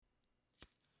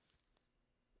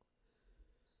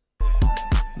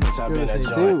Bitch, I been a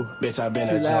joint. Bitch, I been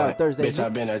a joint. Bitch, I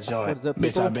been a joint.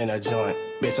 Bitch, I been a joint.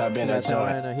 Bitch, I been a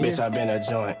joint. Bitch, I been a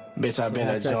joint. Bitch, I been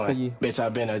a joint. Bitch, I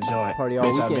been a joint.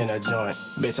 Bitch, I been a joint.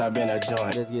 Bitch, I been a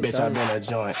joint. Bitch, I been a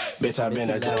joint. Bitch, I been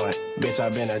a joint. Bitch, I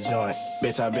been a joint.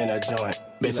 Bitch, I been a joint.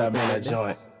 Bitch, I been a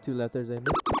joint. Two Left Thursday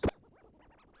mix.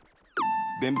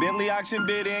 Been Bentley auction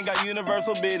bidding, got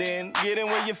universal bidding. Get in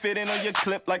where you fit in on your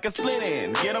clip like a slit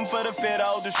in. Get them for the fit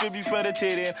out, distribute for the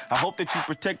tit in. I hope that you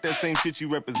protect that same shit you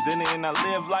representing. I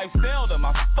live life seldom,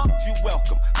 I fucked you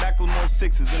welcome. Macklemore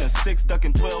 6s in a 6,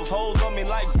 ducking 12s. Holes on me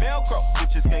like Velcro,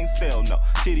 bitches can't spell no.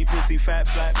 Titty, pussy, fat,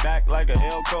 flat back like a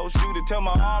Elco. Shoot it till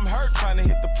my arm hurt, trying to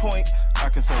hit the point. I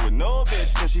concern with no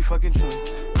bitch till she fucking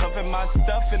choice. Puffin' my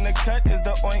stuff in the cut is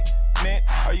the ointment.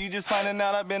 Are you just finding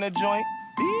out I've been a joint?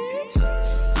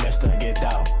 Mr. Get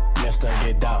Out, Mr.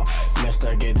 Get Out,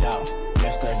 Mr. Get Out,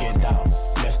 Mr. Get Out,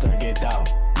 Mr. Get Out,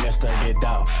 Mr. Get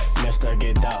Out, Mr.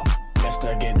 Get Out,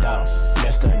 Mr. Get Out,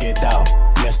 Mr. Get Out,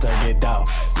 Mr. Get Out,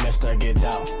 Mr. Get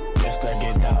Out, Mr.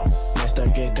 Get Out,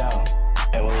 Mr. Get Out.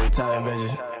 And when we tellin'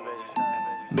 bitches,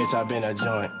 bitch, I been a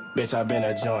joint, bitch, I been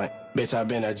a joint, bitch, I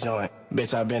been a joint,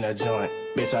 bitch, I been a joint,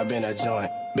 bitch, I been a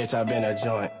joint, bitch, I been a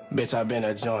joint, bitch, I been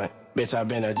a joint. Bitch, I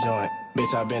been a joint.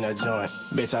 Bitch, I been a joint.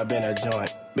 Bitch, I been a joint.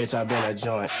 Bitch, I been a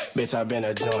joint. Bitch, I been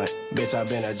a joint. Bitch, I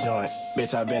been a joint.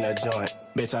 Bitch, I been a joint.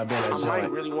 Bitch, I been a joint. I might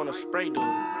really want to spray, dude.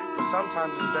 But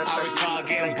sometimes it's best that you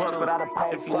keep the snakes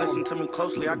too. If you listen to me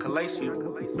closely, I can lace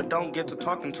you. But don't get to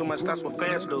talking too much, that's what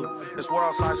fans do. It's war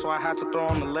outside, so I had to throw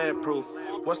on the lead proof.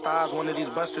 What's the odds one of these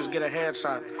busters get a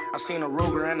headshot? I seen a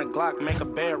Ruger and a Glock make a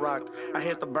bedrock. I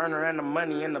hit the burner and the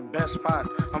money in the best spot.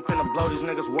 I'm finna blow these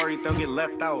niggas worried they'll get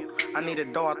left out. I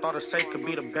needed dough, I thought a safe could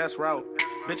be the best route.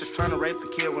 Bitches tryna rape the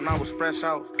kid when I was fresh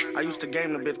out. I used to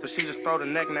game the bitch, but she just throw the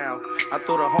neck now. I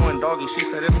threw the hoe in doggy, she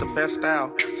said it's the best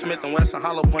style. Smith & Wesson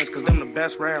hollow points, cause them the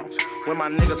best rounds. When my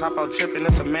niggas hop out tripping,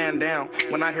 it's a man down.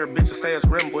 When I hear bitches say it's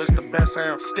Rimbo, it's the best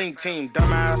sound. Stink team,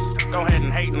 dumbass, go ahead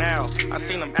and hate now. I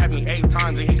seen him at me 8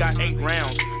 times and he got 8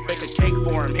 rounds. Bake a cake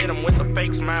for him, hit him with a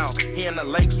fake smile. He in the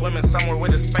lake swimming somewhere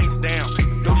with his face down.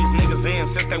 Do these niggas in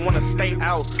since they wanna stay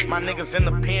out. My niggas in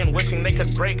the pen wishing they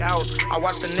could break out. I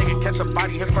watched a nigga catch a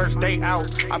body his first day out.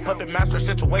 I puppet master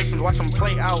situations, watch him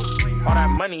play out. All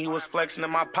that money he was flexing in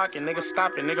my pocket. Nigga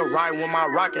stop it, nigga riding with my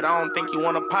rocket. I don't think you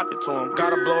wanna pop it to him.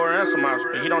 Got a blower and some mouse,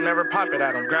 but he don't never pop it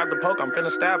at him. Grab the poke, I'm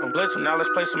finna stab him. Blitz him, now let's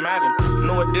play some Madden.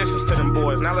 New additions to them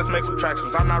boys, now let's make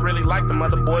subtractions. I'm not really like them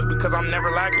other boys because I'm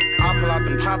never lacking. I'll pull out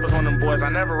them choppers on them boys, I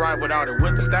never ride without it.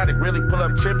 With the static, really pull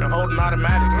up tripping, holding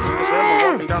automatics. It's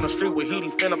Rebel walking down the street with heat, he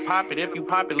finna pop it. If you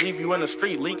pop it, leave you in the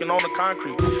street, leaking on the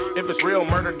concrete. If it's real,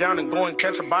 murder down and go and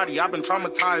catch a body. I've been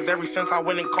traumatized ever since I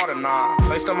went and caught a nah.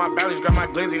 Laced on my bellies, grabbed my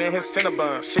glizzy, then hit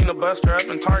Cinnabon. Seen a buster up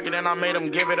in Target and I made him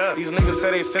give it up. These niggas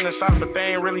say they sending shots, but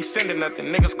they ain't really sending nothing.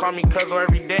 Niggas call me Cuzzo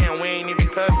every day and we ain't even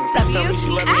cousins. Bitch tell me she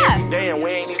love me every day and we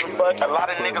ain't even fucking. A lot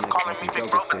of niggas calling me big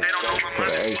broke, but they don't know my money. Put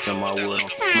an ace in my wood, I'm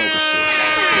smoking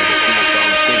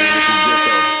shit.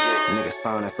 Niggas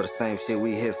signing for the same shit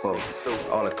we hit for.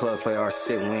 All the clubs play our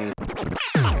shit, we ain't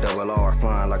double R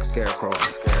flying like a scarecrow.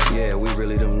 Yeah, we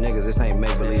really them niggas, this ain't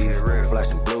make-believe.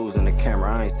 Flashing blues in the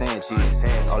camera, I ain't saying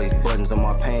cheese. All these buttons on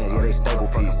my pants, yeah, they staple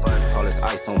piece. All this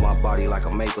ice on my body like a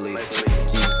maple leaf.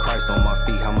 Jesus Christ on my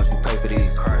feet, how much you pay for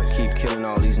these? Keep killing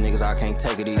all these niggas, I can't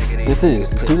take it easy. This is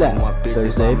Too Loud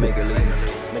Thursday mix.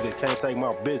 Nigga can't take my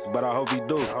bitch, but I hope he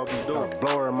do. Got a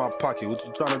blower in my pocket, what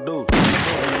you tryna do?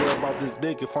 Ain't worried about this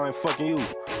dick if I ain't fucking you.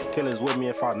 Killers with me,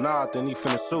 if I nod, then he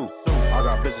finna shoot. I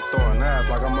got bitches throwing ass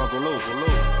like I'm Uncle Luke.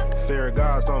 Fear of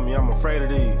God told me I'm afraid of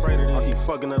these. I keep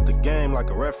fucking up the game like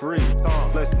a referee.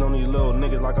 Flexing on these little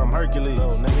niggas like I'm Hercules.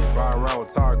 Riding around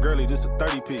with Todd Gurley, this a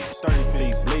 30-piece.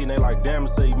 Feet bleeding, they like damn,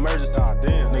 it's an emergency.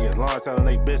 Niggas lying telling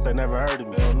they bitch they never heard of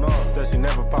me. Said she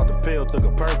never popped a pill, took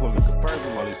a perk with me.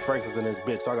 All these Franks in this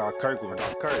bitch, I got Kirk with me.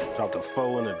 Dropped a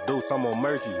 4 in the deuce, I'm on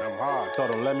Murky. I'm hard.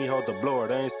 Told them let me hold the blower,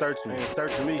 they ain't searching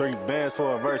me. 3 bands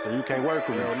for a verse, or you can't work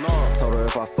with me. Told her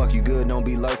if I fuck you good, don't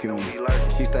be lurking me.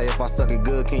 She say if I suck it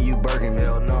good, can you Birkin me?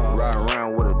 Riding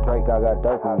around with a Drake, I got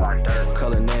dirt on me.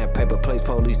 Culling in paper plates,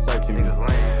 police searching me.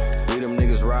 We them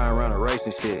niggas riding around a race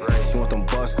and shit. She want them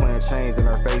Bucks clan chains in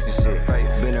her face and shit.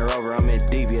 Bend her over, I'm in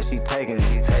deep, yeah, she taking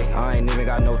it. I ain't even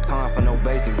got no time for no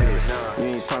basic bitch. You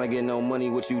ain't tryna get no money,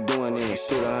 what you doing then?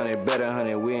 Shoot 100, bet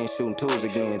 100, we ain't shooting twos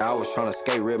again. I was tryna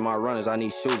skate, rip my runners, I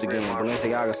need shoes again.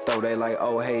 Balenciaga stove, they like,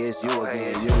 oh hey, it's you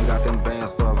again. You ain't got them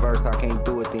bands for a verse, I can't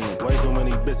do it then. Way too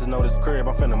many bitches know this crib,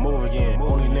 I'm finna move again.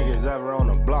 Only niggas ever on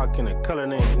the block in the color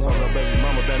name. Told her baby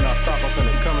mama better not stop, I'm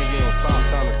finna come again. Stop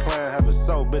time to plan, have it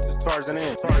so, bitches charging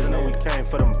in. Charging in, we came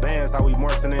for them bands, how we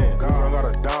marching in. God got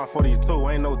a dime for these two,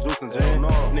 ain't no juice in jam.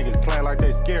 niggas playing like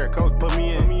they scared. Coach, put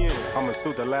me in. I'ma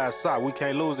shoot the last shot. We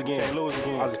can't lose again.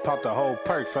 I just popped a whole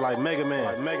perk. Feel like Mega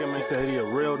Man. He said he a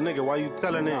real nigga. Why you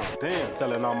telling him? Damn.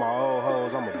 Telling all my old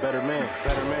hoes I'm a better man.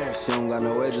 She don't got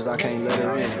no edges. I can't let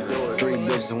her in. 3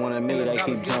 bitches wanted me. They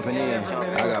keep jumping in.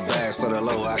 I got bags for the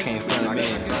low. I can't front them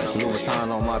in. Louis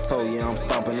Vuitton on my toe. Yeah, I'm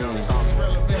stomping in.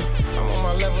 I'm on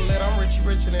my level lit, I'm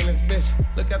richer than this bitch.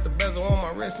 Look at the bezel on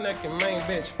my wrist, neck, and main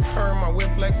bitch. Her and my whip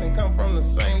flex and come from the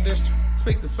same district.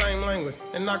 Speak the same language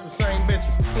and knock the same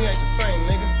bitches. He ain't the same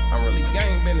nigga. I'm really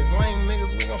gang business. Lame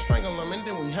niggas, we gon' strangle them and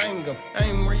then we hang them.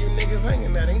 Aim where you niggas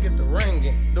hanging at and get the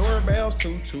ringing. Doorbells,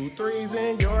 223s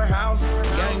in your house.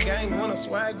 Gang, wanna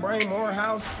swag, bring more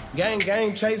house. Gang,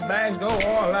 chase bags, go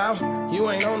all out. You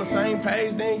ain't on the same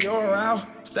page, then you're out.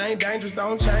 Stay dangerous,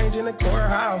 don't change in the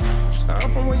courthouse. I'm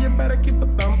from where you better keep a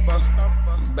thump up.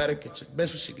 You better get your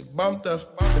bitch when she get bumped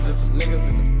up. Cause there's some niggas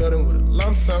in the building with a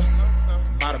lump sum.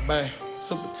 By the bay,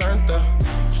 super turned up.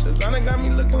 Designer got me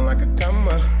looking like a come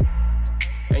up.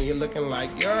 And you looking like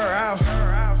you're out.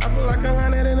 I feel like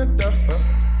 100 in a duffer.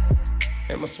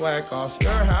 And my swag costs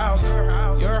your house.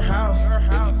 Your house,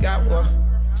 if you got one.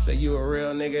 Say you a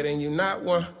real nigga, then you not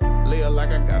one. Live like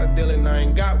I got a deal and I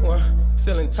ain't got one.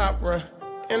 Still in top run.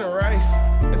 In the race,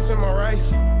 it's in my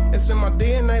race. It's in my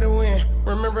DNA to win.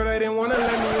 Remember they didn't wanna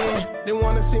let me in. Didn't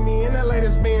wanna see me in that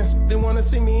latest Benz. Didn't wanna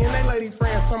see me in that lady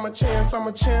friends. I'm a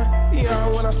champ.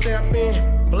 Beyond when I step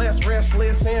in. Blessed,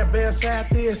 restless, and best at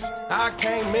this. I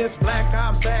can't miss Black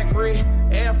Ops Zachary.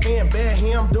 FN, bet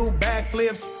him, do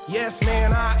backflips. Yes,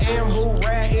 man, I am who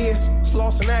Rat is.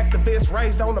 Slauson activist,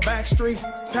 raised on the back streets.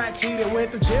 Pack heat and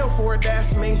went to jail for it,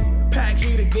 that's me. Pack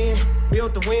heat again,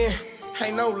 built to win.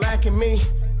 Ain't no lacking me.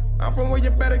 I'm from where you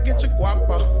better get your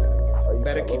guapa.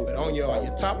 Better keep it on you or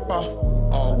your top off.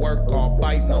 All work, all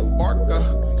bite, no barker.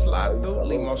 Slide through,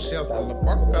 leave more shells than La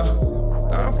Barca.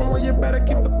 I'm from where you better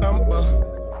keep a thumper.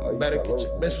 Better get your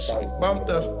bitch when she get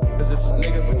bumped up. Cause there's some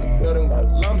niggas in the building with a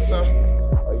lump sum.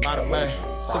 By the bay,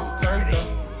 super turned up.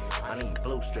 I need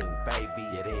blue string, baby,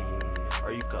 it is.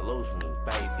 Or you could lose me,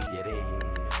 baby, it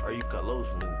is. Or you could lose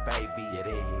me, baby, it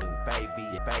is. Baby,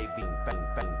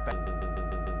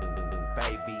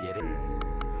 it is.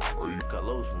 Or you could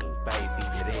lose me, baby,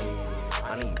 it is.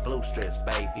 I need blue strips,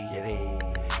 baby, it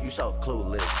is. You so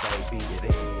clueless, baby, it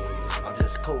is. I'm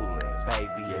just coolin',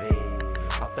 baby, it is.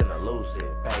 I'm finna lose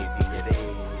it, baby, it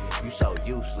is. You so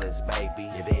useless, baby,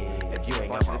 it is. If you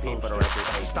ain't got my blue for the record,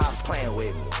 hey, stop playing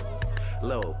with me.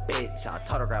 Little bitch, I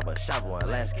told her grab a shovel and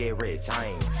let's get rich. I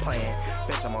ain't playing,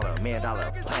 bitch, I'm on $1 million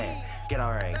plan. Get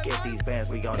on her and get these bands,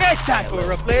 we gon' It's time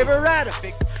for a flavor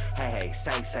radical. Hey,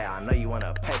 say, I know you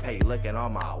wanna pay, you looking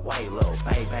on my way, little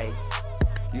baby.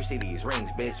 You see these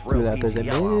rings, bitch, real easy,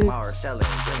 yo, I'm out selling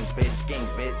dreams, bitch, schemes,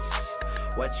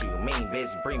 bitch. What you mean,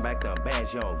 bitch, bring back them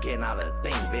bands, you don't get out of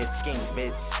thing, bitch, schemes,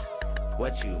 bitch.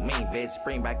 What you mean, bitch?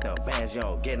 Bring back them bands, you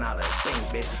don't get out of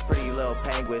thing, bitch. Pretty little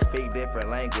penguin, speak different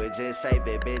languages. Save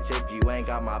it, bitch, if you ain't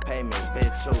got my payments,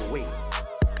 bitch, too weak.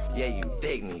 Yeah, you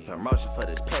dig me. Promotion for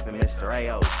this pimpin', Mr.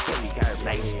 A.O. Billy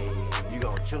Carnation. You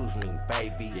gon' choose me,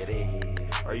 baby, it is.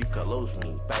 Or you could lose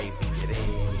me, baby, it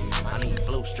is. I need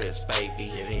blue strips, baby,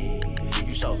 it is.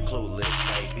 You so clueless,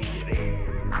 baby, it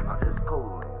is. I'm just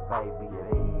coolin', baby, it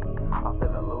is. I'm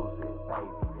finna lose it,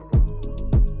 baby.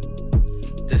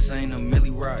 This ain't a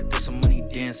milli rock, this a money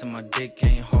dance. And my dick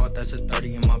ain't hard, that's a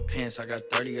 30 in my pants. I got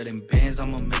 30 of them bands,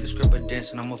 I'ma make a stripper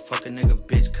dance. And I'ma fuck a nigga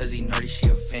bitch, cause he nerdy, she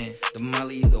a fan. The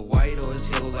molly either white or it's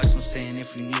yellow like some sand.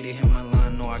 If you need it, hit my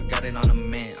line, no, I got it on the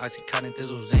man. I see cotton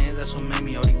thizzles and that's what made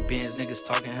me all these bands. Niggas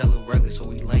talking hella reckless, so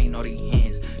we laying all these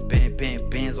hands.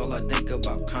 Bands, all I think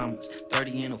about commas.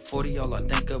 30 and a 40, all I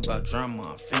think about drama.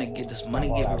 I'm finna get this money,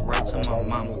 give it right to my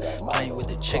mama. Playing with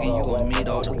the chicken, you gon' meet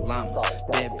all the llamas.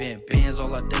 Bands,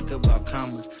 all I think about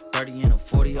commas. 30 and a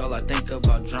 40, all I think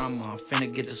about drama. I'm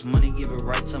finna get this money, give it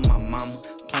right to my mama.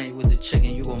 Playing with the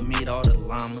chicken, you gon' meet all the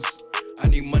llamas. I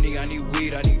need money, I need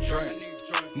weed, I need drink.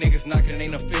 Niggas knocking,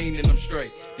 ain't a fiend and I'm straight.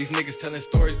 These niggas telling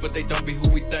stories, but they don't be who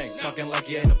we think. Talking like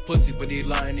you ain't a pussy, but he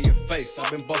lying in your face.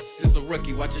 I've been bossing since a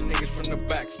rookie, watching niggas from the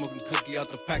back. Smoking cookie out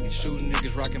the pack and shooting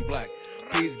niggas rocking black.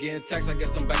 P's getting taxed, I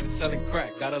guess I'm back to selling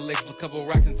crack. Got a lick for a couple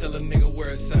racks and tell a nigga where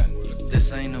it's at.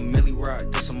 This ain't a milli rock,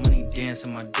 this a money dance.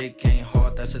 And my dick ain't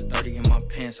hard, that's a 30 in my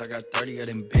pants. I got 30 of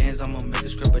them bands, I'ma make a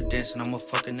stripper dance. And I'ma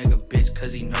fuck a nigga bitch,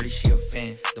 cause he nerdy, she a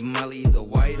fan. The molly either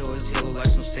white or it's yellow like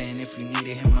some sand. If you need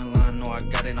it, hit my line, no, I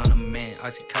got it on the man. I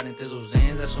see cotton thizzles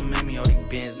and that's what made me all these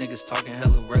bands. Niggas talking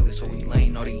hella reckless, so we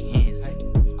laying all these hands.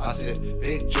 I said,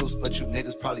 big juice, but you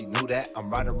niggas probably knew that. I'm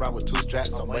riding around with 2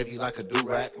 straps, I'm wavy like a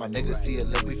do-rag. My niggas see a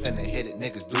lick, we finna hit it,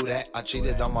 niggas do that. I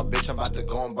cheated on my bitch, I'm about to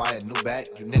go and buy a new bag.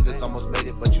 You niggas almost made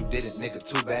it, but you didn't, nigga,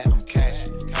 too bad. I'm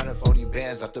cashing, counting 40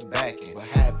 bands out the back end. What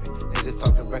happened? Niggas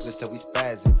talking reckless till we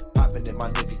spazzing. Popping in my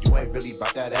nigga, you ain't really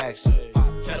about that action.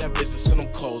 Tell that bitch to send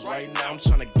them clothes right now. I'm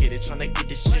tryna get it, tryna get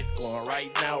this shit going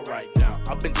right now, right now.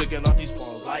 I've been jigging off these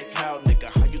phones like how, nigga.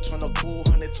 How you turn a cool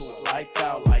 100 to a like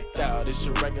that, like that. This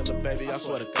shit regular, baby, I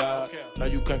swear to God. No,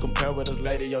 you can't compare with us,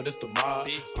 lady, yo, this the mob.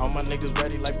 All my niggas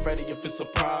ready like Freddy if it's a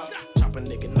pride. Chop a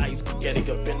nigga nice, spaghetti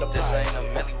up in the pot. This ain't a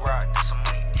Millie Rock, this some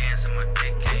money dancing. My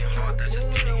dick ain't hard, that's a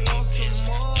 30 in my pants.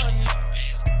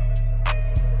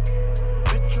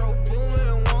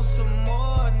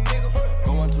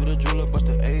 Going to the jeweler, bust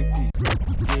the AP.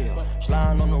 Yeah,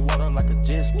 sliding on the water like a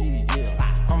jet ski.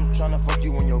 Yeah, I'm tryna fuck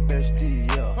you and your bestie.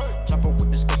 Yeah, chopper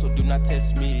with this girl, so do not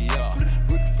test me. Yeah,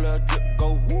 Ric Flair drip,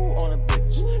 go woo on a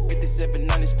bitch.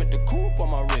 5790, spent the coupe on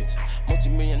my wrist.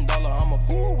 Multi-million-dollar, I'm a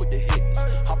fool with the hits.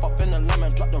 Hop up in the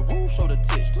lemon, drop the roof, show the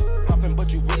tits. Poppin',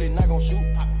 but you really not gon' shoot.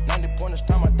 90 pointers,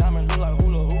 time my diamond look like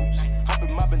hula hoops.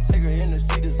 Hoppin' my Bentayga in the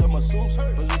seats of my suits.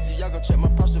 Balenciaga check my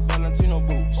purse with Valentino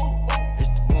boots.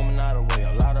 Out of way,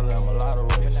 a lot of them, a lot of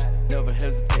race. Never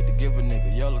hesitate to give a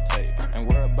nigga yellow tape. Ain't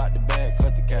worry about the bag,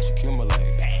 cause the cash accumulate.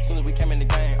 Soon as we came in the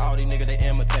game, all these niggas they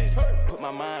imitated. Put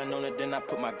my mind on it, then I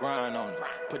put my grind on it.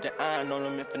 Put the iron on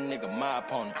them if a nigga my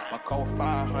opponent. My code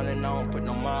 500, I don't put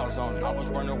no miles on it. I was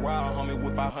running wild, homie,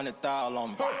 with 500,000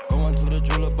 on me. Going to the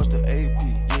jeweler, bust the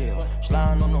AP, yeah.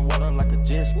 Sliding on the water like a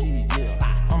jet ski,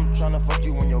 yeah. I'm tryna fuck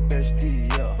you and your bestie,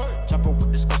 yeah. Chopper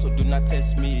with this girl, so do not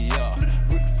test me, yeah.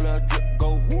 Ric Flair drip,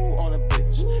 go woo on a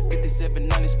bitch.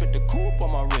 5790, spent the coupe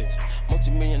on my wrist.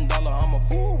 Multi-million-dollar, I'm a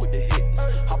fool with the hits.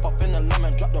 Hop up in the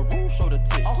lemon, drop the roof, show the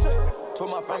tits. Twirl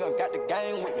my finger, got the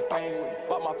gang with me.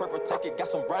 Bought my purple ticket, got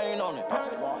some rain on it.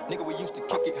 Nigga, we used to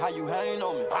kick it, how you hang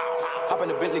on me? Hop in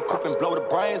the Bentley coupe and blow the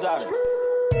brains out of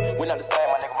it. We not the same,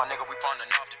 my nigga, we from the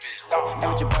North Division.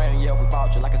 Ain't with your brain, yeah, we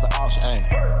bought you like it's an auction, ain't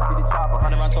it? Get the chopper,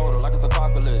 100 round total, like it's a car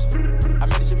collision. I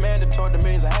made it your man that told the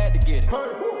means I had to get it.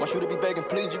 My shooter be begging,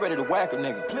 please, you ready to whack a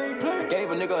nigga. I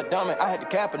gave a nigga a dummy, I had to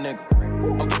cap a nigga.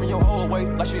 I'm giving your whole weight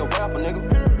like she a rapper, nigga.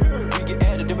 We get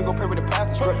added, then we go pray with the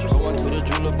plastic structures. Going to the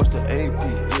jeweler, bust the AP,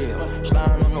 yeah.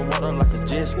 Sliding on the water like a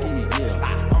jet ski,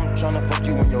 yeah. I'm tryna fuck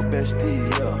you and your bestie,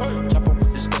 yeah. Chopper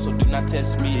with this girl, so do not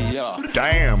test me, yeah.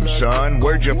 Damn, son,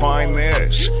 where'd you find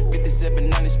this?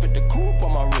 5790, spent the coupe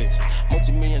on my wrist.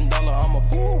 Multi-million-dollar, I'm a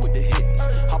fool with the hits.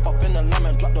 Hop up in the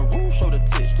lemon, drop the roof, show the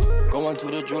tits. Going to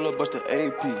the jeweler, bust the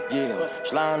AP, yeah.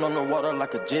 Sliding on the water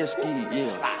like a jet ski,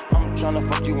 yeah. I'm tryna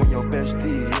fuck you and your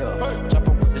bestie, yeah.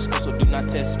 Chopper with this girl, so do not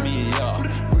test me, yeah.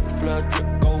 Ric Flair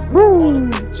drip, go woo on a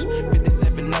bitch.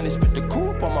 5790, spent the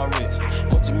coupe on my wrist.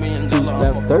 Multi-million-dollar, I'm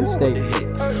a fool with the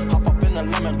hits. Hop up in the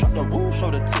lemon, drop the roof,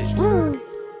 show the tits.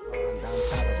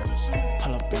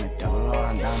 Pull up in the double R,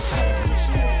 I'm down tired.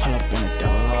 Pull up in the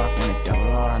double R, in the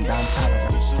double R, I'm down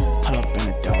tired. Pull up in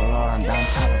the double R, I'm down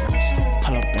tired.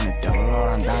 Pull up in the double R,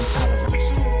 I'm down tired.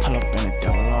 Pull up in the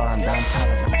double R, I'm down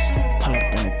tired. Pull up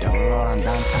in the double R, I'm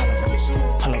down tired.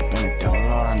 Pull up in the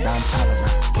double R, I'm down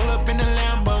tired. Pull up in the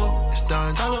Lambo, it's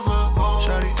Don Toliver.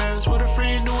 Shawty asked what a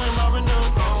friend doing, mobbing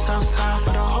up. Southside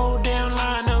for the whole damn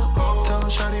lineup.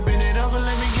 Told Shawty bend it over,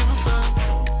 let me give a fuck.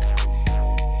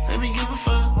 Let me give a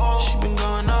fuck. She been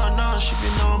going on, she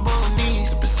been on both knees.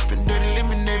 Sippin' dirty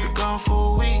lemonade, been gone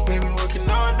for a week. Baby working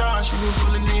on, she been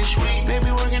pulling these sweet.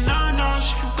 Baby working on,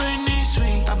 she been putting these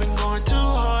sweet. I been going too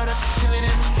hard, I can feel it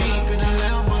in the feet. In a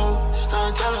Lambo, it's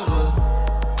Don Toliver.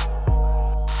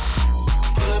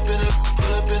 Pull up in a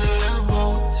Lambo,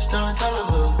 it's Don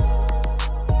Toliver.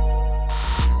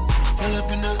 Pull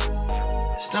up in the,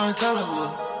 it's Don Toliver.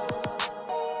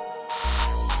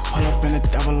 Pull up in a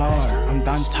double R, I'm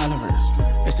Don Toliver.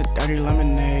 It's a dirty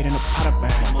lemonade in a pot of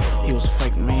bag. He was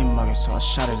fake mean mugging, so I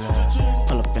shot his ass.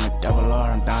 Pull up in a double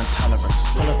R, I'm Don Toliver.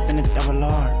 Pull up in a double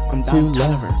R, I'm Don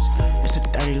Toliver. It's a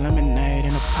dirty lemonade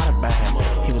in a pot of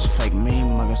bag. He was fake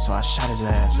mean mugging, so I shot his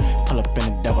ass. Pull up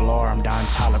in a double R, I'm Don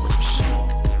Toliver.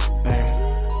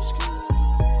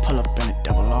 Pull up in a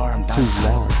double R, I'm Don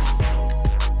Toliver.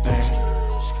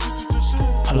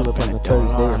 Pull up in a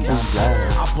double R, I'm Don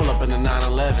Toliver. I pull up in the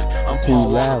 911. I'm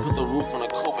Paul Walker, put the roof on the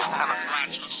coupe and time to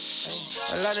slide you.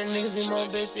 A lot of niggas be more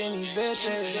bitch than these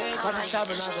bitches. Cause I'm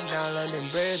chopping, knock them down London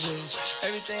bridges.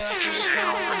 Everything I see is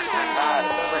coming from the side.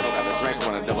 Got the drink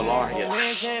on a double R, yeah.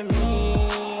 Mention me,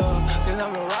 cause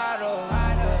I'm a rider.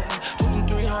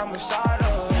 223 homicide.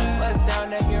 Bust down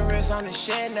neck and wrist on the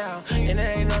shit now. And it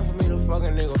ain't nothing for me to fuck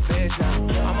a nigga bitch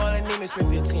now. I'm all in need me spend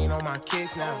 15 on my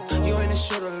kicks now. You in the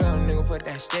shooter, little nigga, put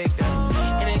that stick down.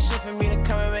 It ain't shit for me to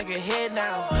come and make a hit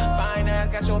now. Fine ass,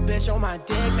 got your bitch on my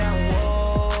dick now.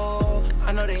 Whoa,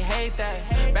 I know they hate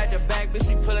that. Back to back, bitch,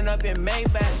 we pulling up in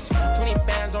Maybachs. 20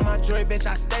 bands on my jewelry, bitch,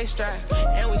 I stay strapped.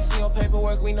 And we see your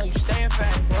paperwork, we know you staying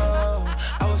fat. Whoa,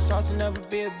 I was taught to never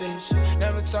be a bitch.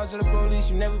 Never talk to the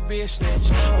police, you never be a snitch.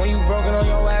 When you broken on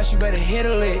your ass, you better hit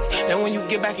a lick. And when you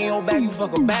get back in your bag, you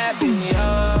fuck a bad bitch.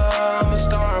 I'm a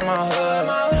star in my hood.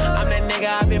 I'm that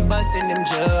nigga, I been busting them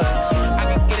jugs. I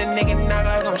can get a nigga knocked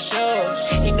like I'm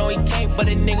Shugs. He know he can't, but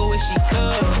a nigga wish he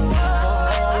could.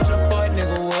 I wish a fuck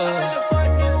nigga would.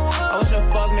 I wish a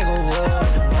fuck nigga would.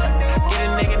 Get a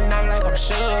nigga knocked like I'm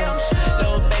Shugs.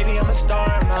 Little baby, I'm a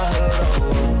star in my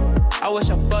hood. I wish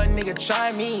a fuck nigga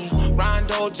try me.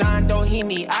 Rondo, John Doe, he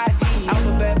need ID.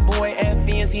 Alphabet boy,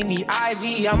 F-Ns, he need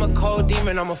IV. I'm a cold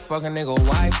demon, I'm a fucking nigga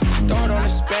wife. Throw it on the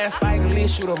span, Spike Lee,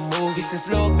 shoot a movie. Since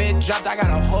Lil Bit dropped, I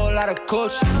got a whole lot of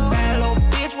Gucci. Bad little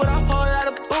bitch with a whole lot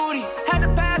of booty. Had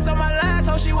to pass on my last,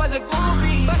 so she was a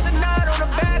groupie. Bust a nut on a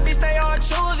bad bitch, they all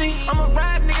choosy. I'm a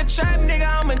rap nigga, trap nigga,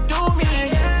 I'ma do me.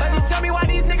 But you tell me why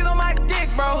these niggas on my dick,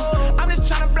 bro. I'm just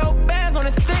tryna blow bands on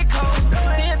a thick hoe.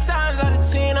 10 times out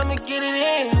of 10, I'ma get it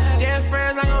in. Dead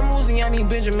friends like I'm Uzi, I need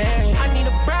Benjamin. I need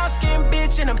a brown skin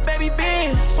bitch and a baby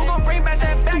Benz. Who gon' bring back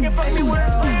that bag and fuck me with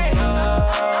her friends?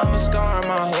 I'm a star in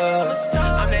my hood.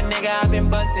 I'm that nigga, I been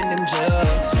busting them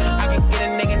jugs. I can get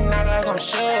a nigga knocked like I'm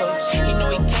Shugs. He know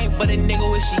he can't, but a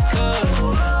nigga wish he could.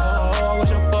 Oh, I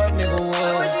wish a fuck nigga would.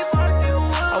 I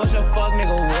wish a fuck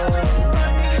nigga would.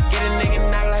 Get a nigga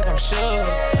knocked like I'm Shugs.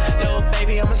 Little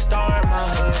baby, I'm a star in my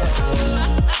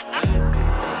hood.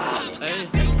 Hey,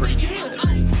 that's pretty good.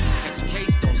 Catch a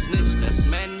case, don't snitch, that's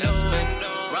Mando.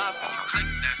 Ride for your click,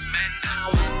 that's Mando.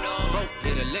 Broke,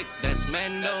 hit a lick, that's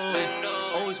Mando.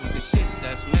 Always with the shits,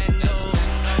 that's Mando.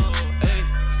 Hey,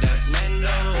 that's Mando.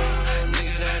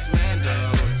 Nigga, that's Mando.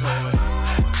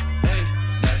 Hey,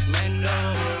 that's Mando.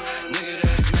 Nigga,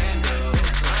 that's Mando.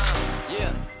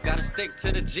 Yeah, gotta stick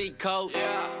to the G codes.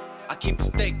 I keep a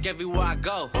stick everywhere I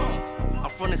go. I'm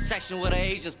from the section where the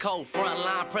Asians cold. Front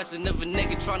line pressing if a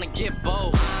nigga tryna get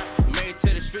bold. Married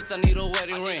to the streets, I need a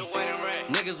wedding ring.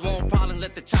 Niggas want problems,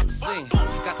 let the chopper sing.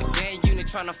 Got the gang unit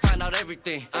tryna find out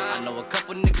everything. I know a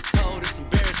couple niggas told it's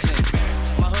embarrassing.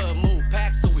 My hood move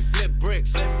packs, so we flip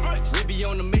bricks. We be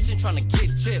on the mission tryna get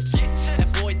chips. That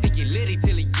boy think he litty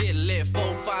till he get lit.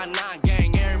 459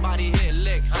 gang, everybody hit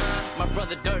licks. My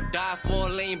brother Dirt died for a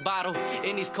lean bottle.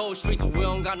 In these cold streets, we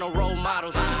don't got no role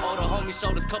models. All the homies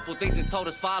showed us couple things and told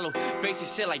us follow. Basic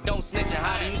shit like don't snitch and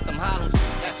how to use them hollows.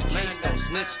 That's the case, don't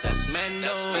snitch, that's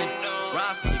Mando.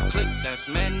 Ride for your click, that's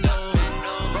Mando.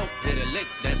 Broke, hit a lick,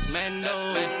 that's Mando.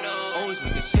 Always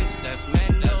with the shits, that's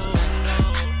Mando.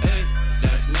 Hey,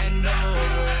 that's Mando.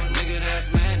 Nigga,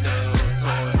 that's Mando.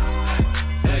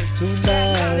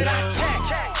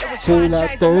 Too loud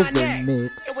Thursday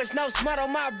mix. It was no smut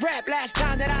on my rap last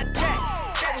time that I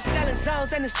checked. I was selling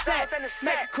zones in the set.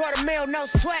 Make $250,000, no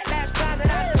sweat last time that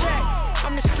I checked.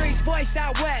 I'm the streets voice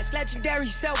out west. Legendary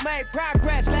self-made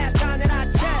progress last time that I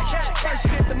checked. First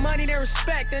you get the money, then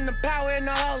respect. Then the power and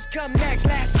the hoes come next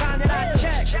last time that I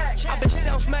checked. I've been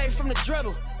self-made from the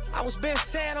dribble. I was been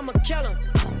saying I'm a killer.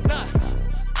 Nah.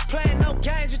 Playing no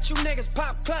games with you niggas.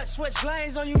 Pop clutch, switch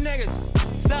lanes on you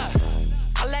niggas. Nah.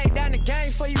 I laid down the game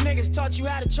for you niggas. Taught you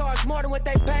how to charge more than what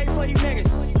they paid for you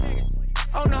niggas.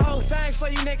 On the whole thing for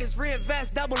you niggas.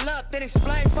 Reinvest, double up, then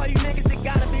explain for you niggas. It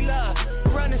gotta be love.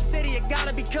 Run the city, it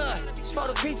gotta be cut. It's for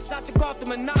the pieces I took off the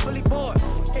Monopoly board.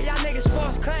 Hey, y'all niggas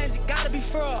false claims, it gotta be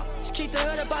fraud. Just keep the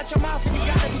hood about your mouth and you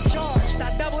gotta be charged.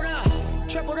 I doubled up,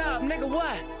 tripled up, nigga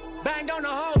what? Banged on the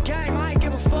whole game, I ain't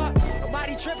give a fuck.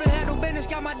 Nobody trippin', handle business,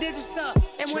 got my digits up.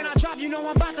 And when I drop, you know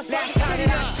I'm about to fuck the city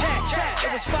up. Check.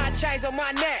 It was 5 chains on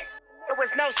my neck. It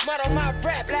was no smut on my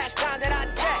rap last time that I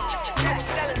checked. I was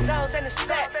selling zones in the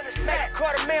set. Make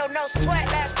 $250,000, no sweat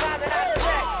last time that I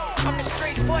checked. I'm the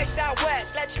streets voice out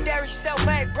west. Legendary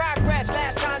self-made progress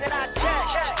last time that I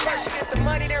checked. First you get the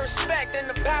money, then respect. Then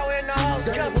the power and the hoes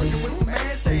come. Working with some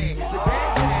ass hand. The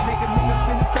bad jam, make a nigga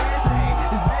spin his cash hand.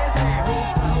 His last hand, roll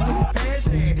style with the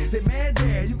passion. They mad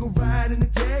jam, you can ride in the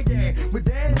jag hand. With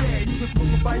that hand, you can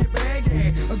smoke up by your bag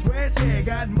hand. A grass hand,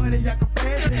 got money, I can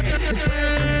fast hand. The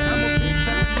trash hand, I'm a big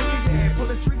time nigga, yeah. Pull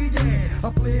a trigger, yeah. I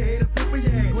play a hater flipper,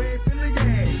 yeah. Go ahead, fill it,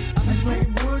 yeah. I'm the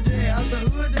same wood, yeah. Out the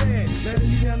hood, yeah. Let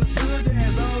me understood, yeah.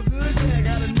 It's all good, yeah.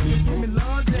 Got a nigga swimming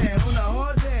large, yeah. On the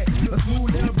hard, yeah. A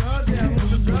smooth down broad, yeah. I'm on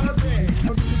the drugs, yeah.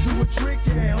 I'm used to do a trick,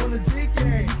 yeah. On the dick,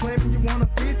 yeah. You claiming you want a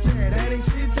bitch, yeah. That ain't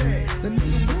shit, yeah. The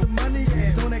nigga with the money,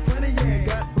 yeah. Don't act funny, yeah.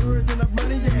 Got birds and enough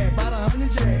money, yeah. About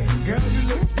 100, yeah. Girl, you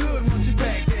look good, want you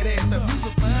back, that ass up. You's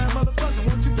a fine motherfucker.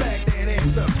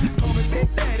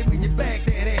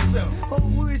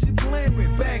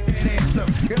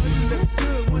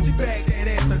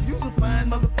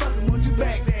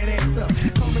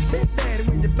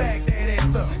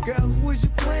 Girl, who is you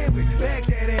playing with? Back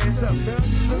that ass up. Girl,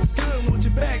 you looks good, won't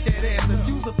you back that ass up?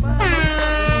 You's a fine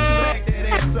motherfucker, won't you back that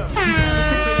ass up? You got a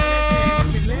stupid ass, yeah,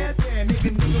 make me laugh, yeah. Make a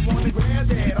nigga wanna grab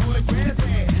that, I wanna grab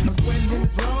that. I'm sweating in the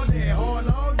drawers, yeah, hard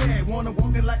log, yeah. Wanna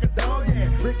walk it like a dog, yeah.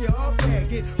 Break your off, yeah.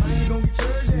 Get money, you gon' get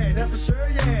yours, yeah. That for sure,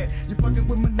 yeah. You fucking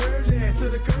with my nerves, yeah. To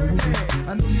the curb, yeah.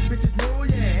 I know these bitches know,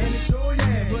 yeah. And it's sure,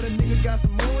 yeah. But a nigga got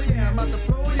some more, yeah. I'm out the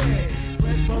flow, yeah.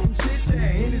 Fresh from shit,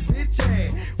 yeah. In this bitch,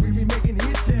 yeah. We be making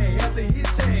hits, yeah. After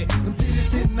hits, yeah. Them titties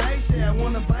sit nice, yeah. I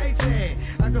wanna bite, yeah.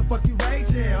 I can fuck you right,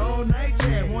 yeah. All night,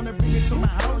 yeah. Wanna bring it to my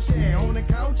house, yeah. On the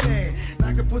couch, yeah.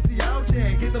 Knock a pussy out,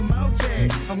 yeah. Get them out, yeah.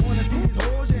 I wanna see these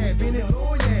hoes, yeah. Bend it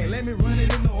low, yeah. Let me run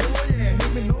it in the hole, yeah.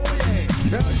 Let me know, yeah.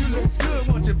 Girl, you looks good,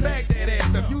 won't you back that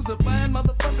ass up? You's a fine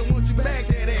motherfucker, won't you back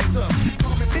that ass up?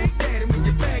 Call me Big Daddy when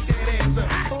you back that ass up.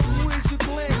 Oh, who is you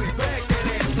playing with? Back that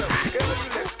ass up. Girl,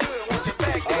 you looks good, won't you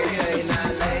back that ass up? Okay,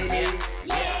 now ladies,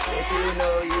 if you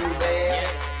know you bad,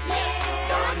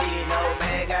 don't need no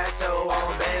man, got your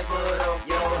own band, put up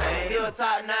your hand. You a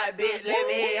top knot, bitch, let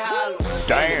me hear holler.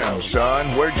 Damn,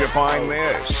 son, where'd you find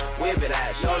this? Whip it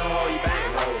out, show them how you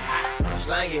bang roll.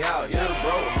 Slang it out, you're the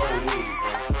bro, hoe with it.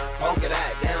 Poke it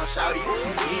out, down, shout it, you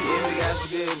can eat it. If you got some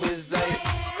good pussy,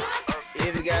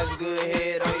 if you got some good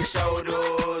head on your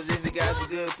shoulders, if you got some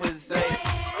good pussy,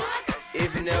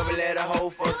 if you never let a hoe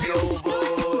fuck you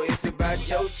over, if you bout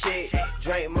your chick,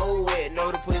 drink more wet,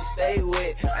 know the pussy stay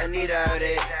wet. I need all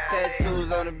that,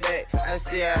 tattoos on the back, I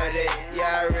see all that.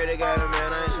 Yeah, I already got a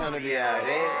man, I ain't tryna be out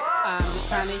there. I'm just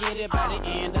trying to hit it by the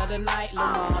end of the night. Lil'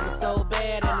 mama so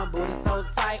bad and my booty so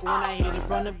tight. When I hit it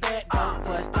from the back, don't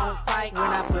fuss, don't fight. When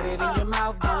I put it in your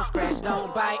mouth, don't scratch,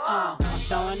 don't bite. I'm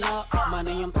showing up,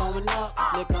 money I'm throwing up,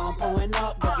 liquor I'm pouring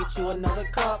up. Go get you another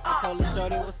cup. I told her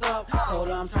shorty what's up, told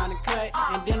her I'm trying to cut,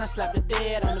 and then I slapped the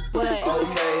dead on the butt.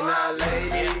 Okay, now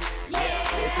ladies,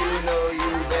 if you know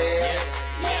you bad,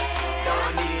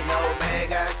 don't need no man,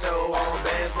 got your own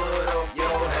band, put up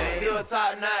your hand. You a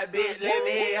top knot, bitch, let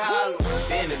me hear holler.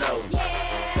 Bend it over,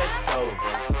 touch your toe,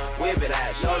 whip it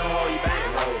out, show them how you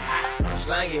bang roll.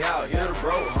 Slang it out, you're the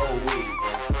bro, hoe with it.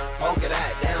 Poke it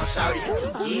out, down, shout it, you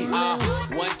can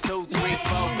get it. 1, 2, 3,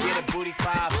 4, get a booty 5.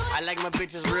 I like my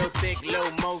bitches real thick,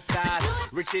 little mo thighs.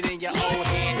 Richer than your old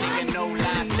head, nigga, no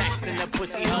lies. Stacks in the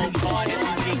pussy, whole car, that's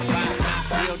a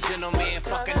G-spot. Real gentleman,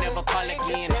 fuck, I never call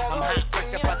again. I'm hot,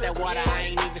 fresh up out that water, I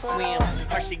ain't even swim.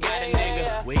 Her, she got a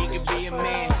nigga, where he could be a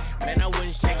man. Man, I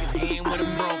wouldn't shake his hand with a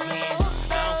broke hand.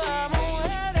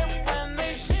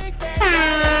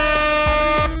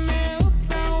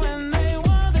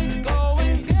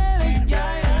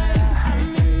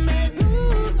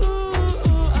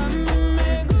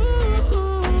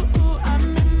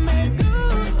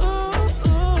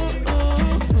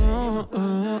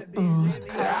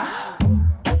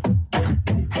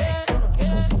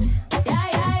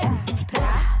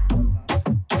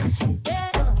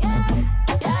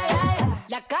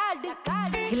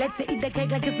 Let's eat the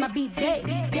cake like it's my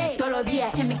B-day. Todos los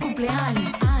días en mi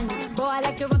cumpleaños. Boy, I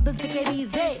like it rough, don't take it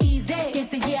easy. Quien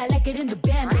se I like it in the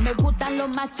band. Me gustan los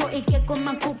machos y que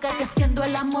coman cuca. Que siendo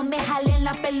el amor me jalen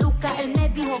la peluca. Él me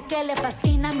dijo que le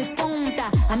fascina mi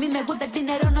punta. A mí me gusta el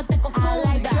dinero, no te confunda. I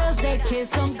like girls that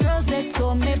kiss on girls,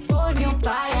 eso me pone on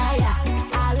fire, yeah.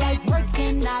 I like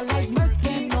working on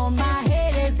my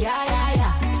haters,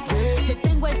 yeah. Que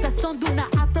tengo el sazón de una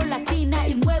afro-latina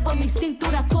y muevo mi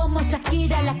cintura como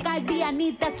Shakira, la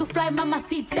caldianita, to fly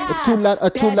mamacita. A too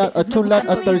loud,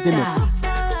 a Thursday mix.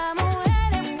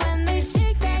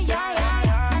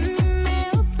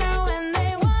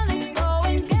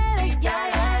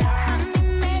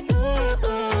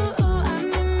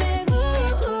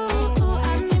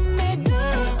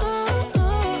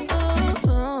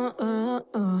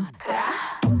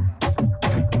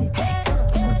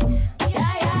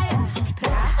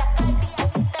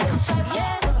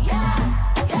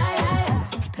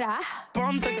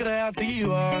 Ponte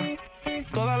creativa.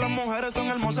 Todas las mujeres son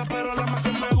hermosas, pero las más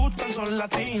que me gustan son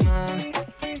latinas.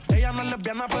 Ella no es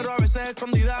lesbiana, pero a veces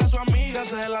escondida a su amiga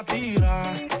se la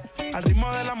tira. Al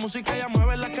ritmo de la música ella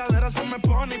mueve la cadera, se me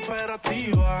pone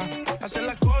hiperactiva. Hace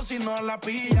las cosas y no la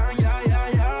pillan, ya.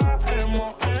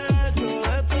 Hemos hecho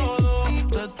de todo.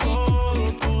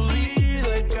 Tú di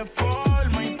de qué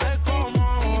forma y te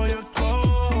como yo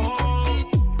escojo.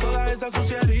 Toda esa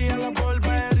suciería la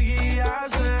volvería a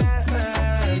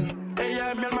hacer.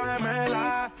 Ella es mi alma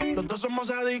gemela, los dos somos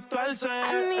adictos al ser.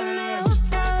 A mí me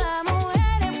gusta la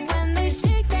mujer when they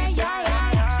shake it,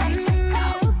 yeah. A mí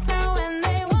me gusta when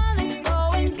they wanna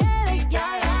go and get it,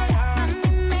 yeah. A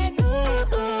mí me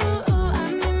gusta, a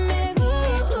mí me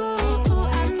gusta,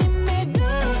 a mí me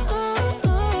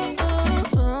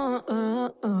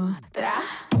gusta, tra.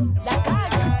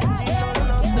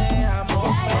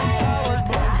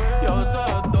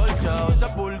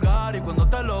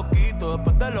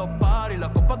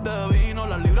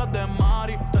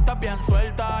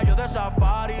 suelta, yo de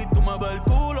safari. Tú me ves el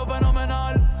culo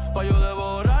fenomenal, pa' yo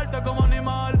devorarte como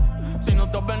animal. Si no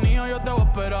te has venido, yo te voy a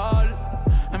esperar.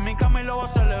 En mi cama y lo voy a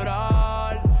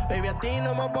celebrar. Baby, a ti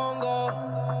no me pongo,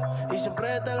 y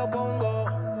siempre te lo pongo.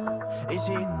 Y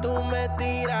si tú me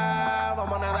tiras,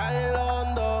 vamos a nadar en lo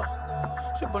hondo.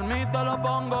 Si por mí te lo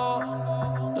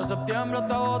pongo, de septiembre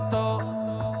hasta agosto.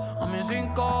 A mis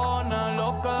rincones,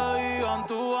 lo que digan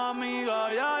tu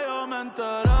amiga, ya yo me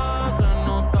enteré. Se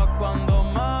nota cuando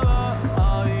me ves,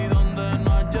 ahí donde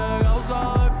no has llegado,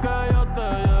 sabes que yo te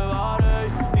llevaré.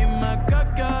 Dime qué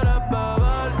quieres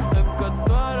beber, es que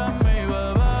tú eres mi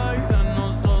bebé. Y de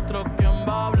nosotros, ¿quién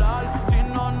va a hablar? Si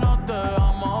no nos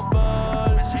dejamos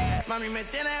ver. Mami, me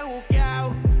tienes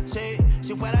buqueado, sí.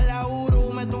 Si fuera la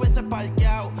Uru, me tuviese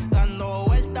parqueado. Dando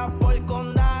vueltas por el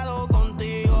condado,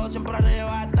 contigo siempre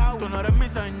arrebatado. Tú no eres mi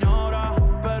señora,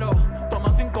 pero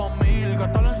toma 5,000,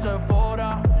 gástalo en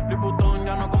Sephora. Louis Vuitton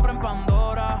ya no compra en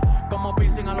Pandora. Como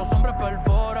piercing a los hombres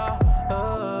perfora.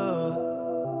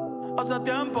 Hace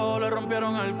tiempo le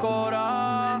rompieron el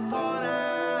cora.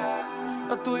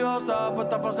 Estudiosa,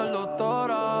 puesta para ser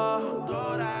doctora.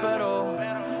 Pero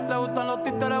le gustan los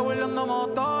títeres huirleando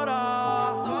motora.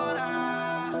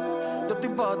 Yo estoy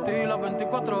pa' ti las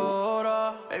 24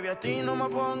 horas. Baby, a ti no me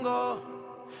pongo,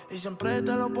 y siempre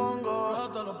te lo pongo.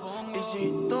 Y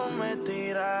si tú me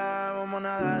tiras, vamos a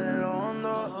nadar en lo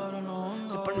hondo.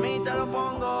 Si por mí te lo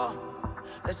pongo,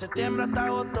 de septiembre hasta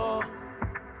agosto.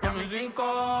 Y a mis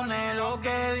rincones, lo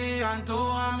que digan tu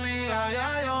amiga,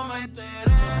 ya yo me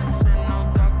enteré. Se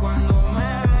nota cuando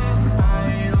me ves,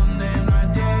 ahí donde no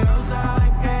has llegado,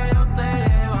 sabes que yo te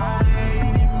llevaré.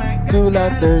 Y dime que To la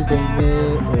Thursday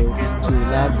mix, to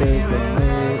la Thursday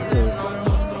mix.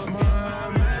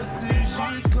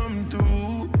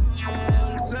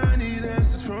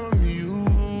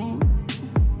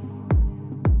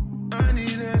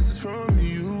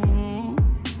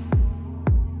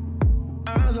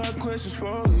 Questions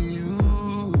for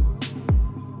you,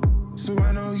 so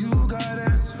I know you got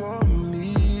answers for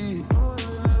me.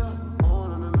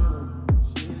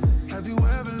 Have you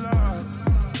ever lied?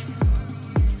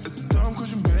 It's a dumb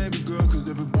question, baby girl, 'cause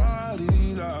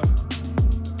everybody lies.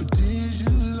 But did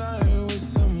you lie with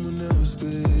someone else,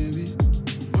 baby?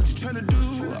 What you tryna do?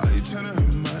 Are you tryna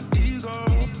hurt my ego?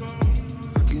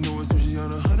 You know it's usually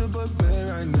on 100, but babe,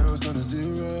 right now it's on a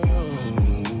 0.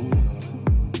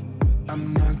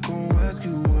 I'm not gonna ask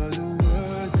you was it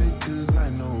worth it, 'cause I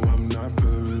know I'm not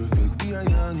perfect. We are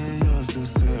young and you're still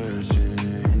searching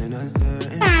in an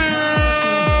uncertain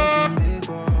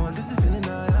world. This is feeling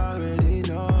I already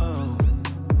know.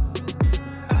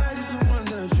 I just want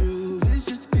the truth, it's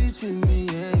just between me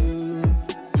and you.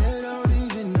 They don't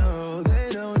even know, they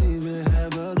don't even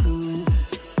have a clue.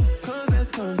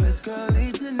 Confess, confess, girl,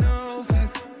 need to know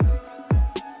facts.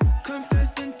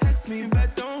 Confess and text me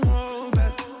back, don't hold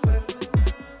back.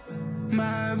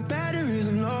 My battery's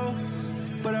low,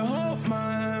 but I hope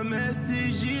my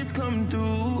messages come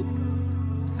through.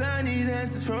 So I need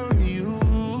answers from you.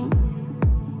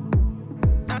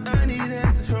 I need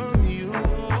answers from you.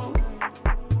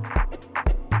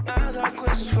 I got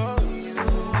questions for you.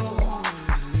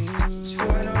 So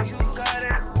I know you got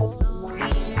it.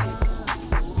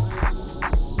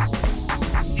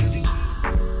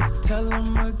 tell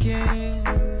them again,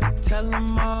 tell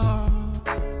them all.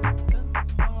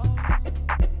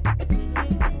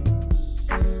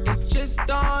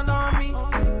 Dawned on me,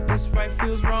 what's right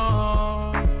feels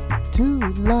wrong. To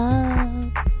la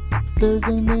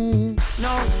Thursday mix.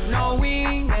 No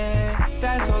wingman,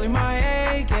 that's only my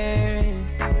A game.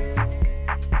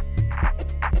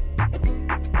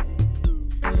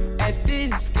 At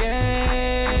this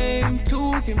game,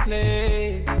 two can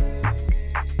play.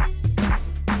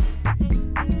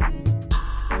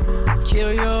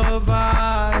 Kill your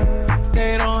vibe,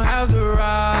 they don't have the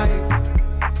right.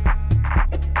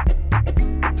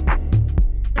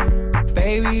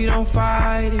 Baby, don't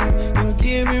fight it, you're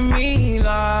giving me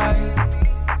life.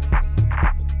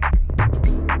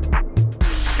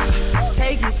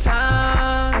 Take your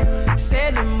time,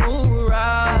 set the mood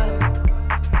right.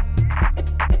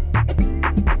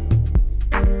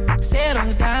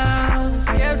 Settle down,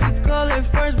 skeptical at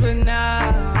first, but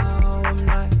now I'm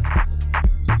not.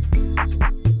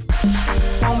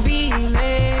 Won't be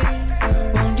late,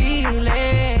 won't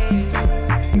delay.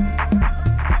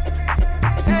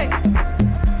 Hey.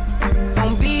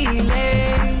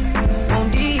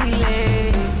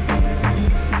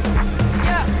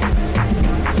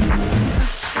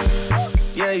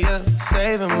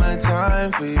 Saving my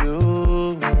time for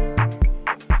you.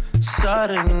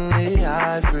 Suddenly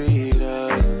I freed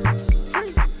up,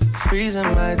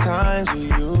 freezing my time for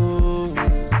you.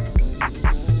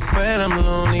 when I'm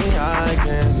lonely, I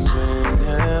can bring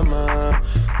him up.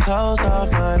 Close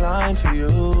off my line for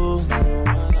you.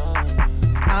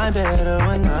 I'm better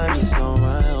when I'm just on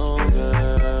my own,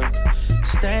 girl.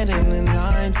 Standing in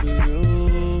line for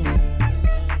you.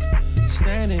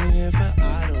 Standing here for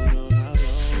I don't know how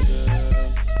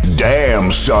long, girl.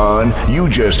 Damn, son, you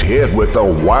just hit with the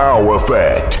wow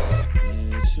effect.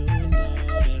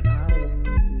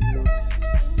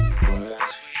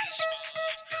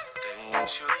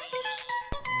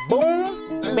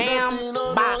 Boom, bam,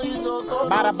 bop,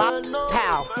 bada bop,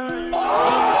 pow.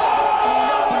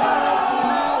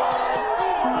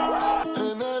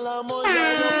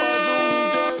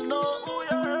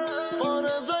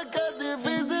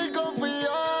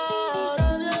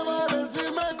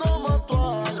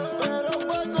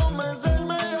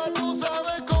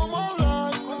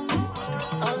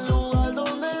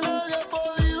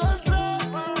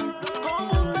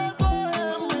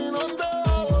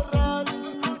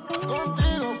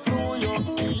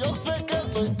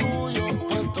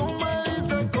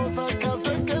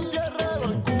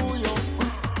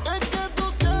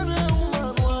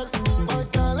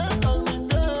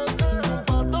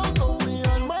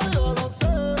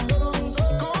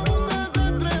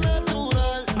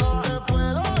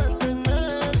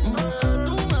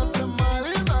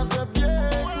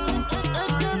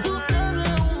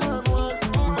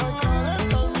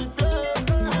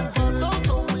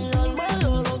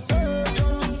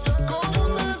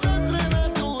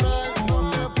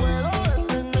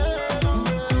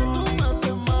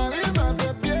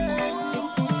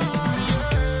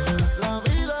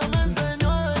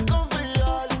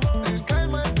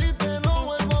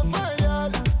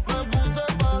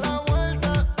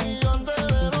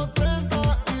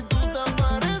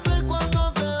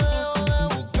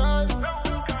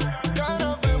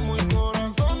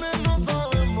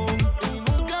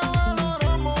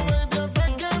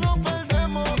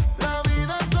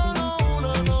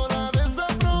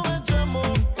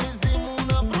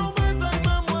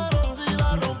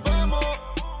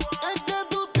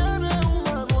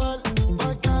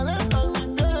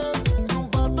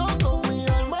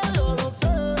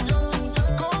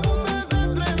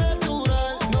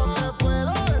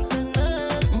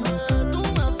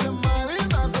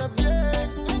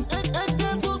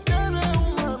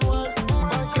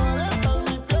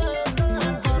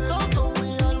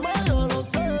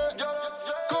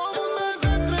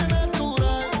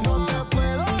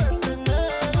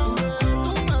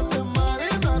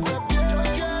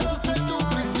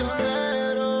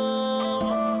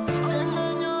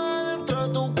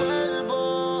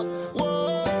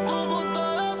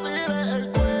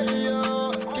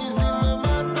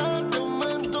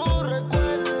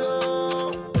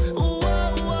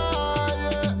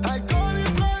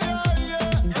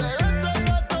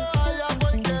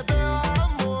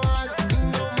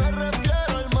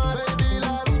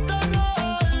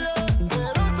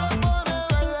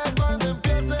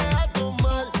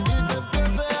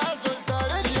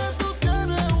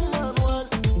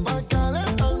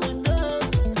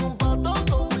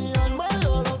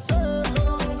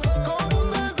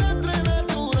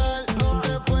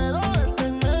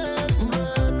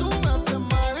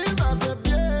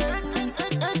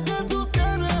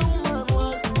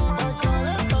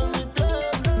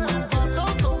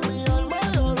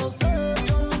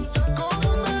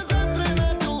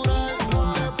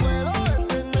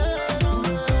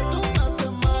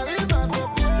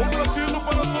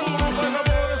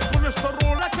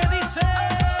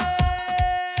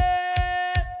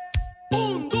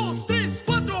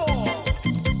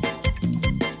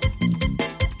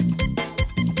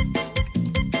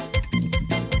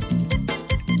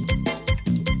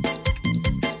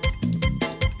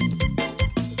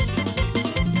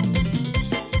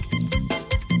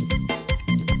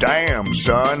 Damn,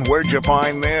 son, where'd you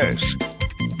find this?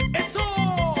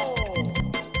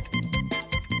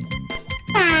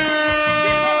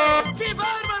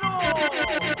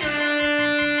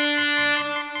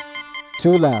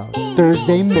 Too Loud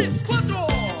Thursday Mix.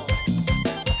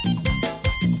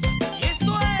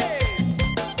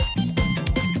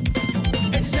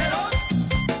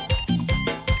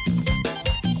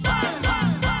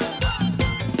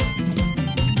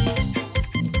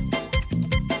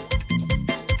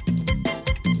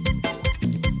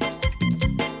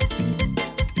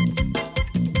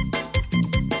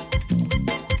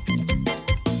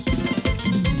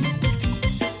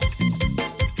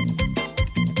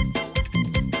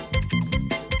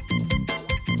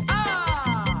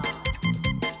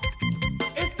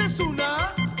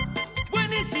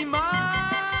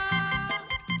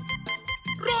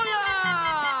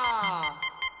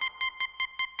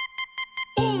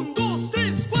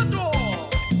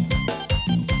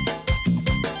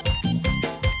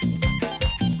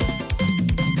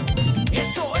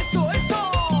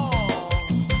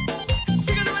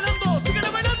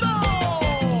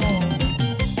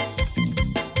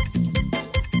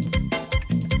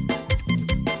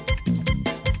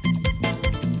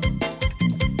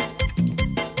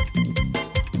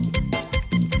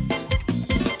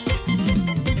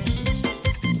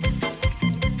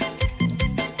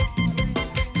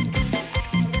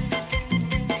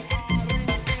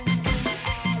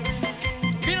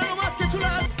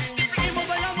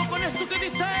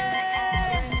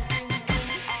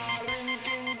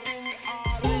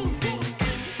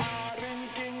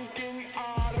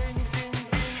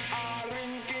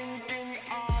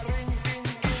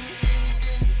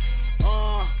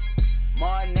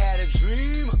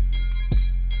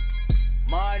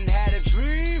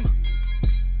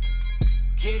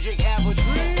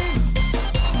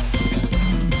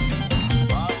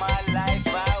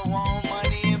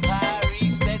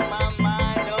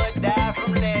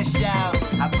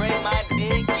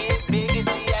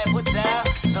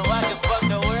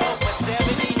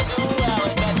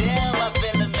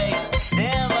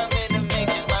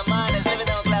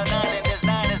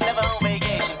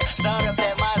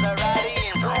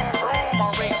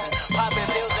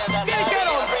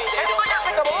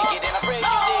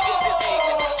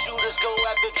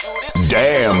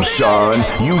 Damn, son,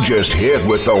 you just hit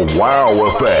with the wow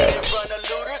effect.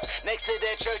 Next to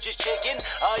that church is chicken.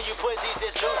 All you pussies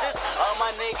is losers. All my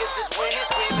niggas is winning,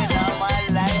 screaming all my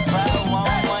life. I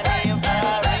want money and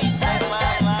power. Respect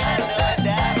my mind or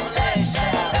die from that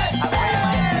shout. I pray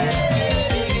my dick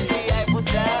get big as the Eiffel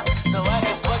Tower, so I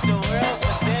can fuck the world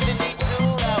for 72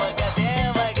 hours.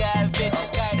 Goddamn, I got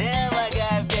bitches. Goddamn, I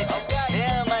got bitches.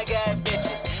 Goddamn, I got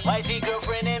bitches. Wifey,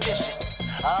 girlfriend, and mistress.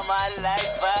 All my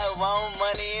life I want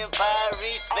money and power.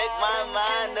 Respect my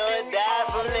mind or die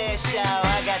from that shout.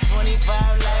 I got 25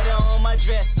 lighter on my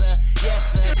dresser,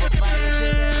 yes sir. Put fire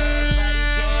to that ass, body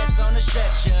cast on the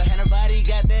stretcher. And her body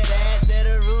got that ass that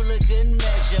a ruler couldn't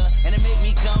measure. And it make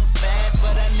me come fast,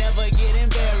 but I never get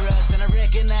embarrassed. And I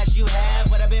recognize you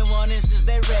have what I've been wanting since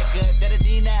that record that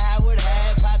Adina Howard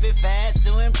had. Pop it fast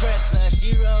to impress her.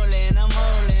 She rolling, I'm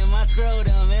holding my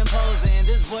scrotum, imposing.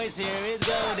 This voice here is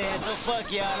golden, so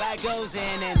fuck y'all, I goes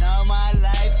in. And all my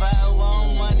life I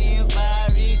want money and power.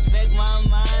 Respect my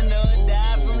mind or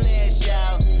die from last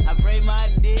shout. I pray my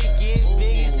dick get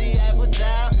big as the Eiffel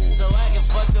Tower, so I can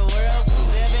fuck the world for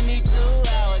 72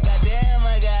 hours. Goddamn,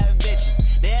 I got bitches.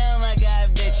 Damn, I got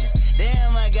bitches.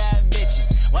 Damn, I got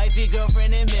bitches. Wifey,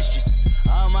 girlfriend, and mistress.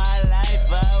 All my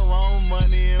life I want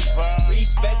money and power.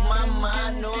 Respect my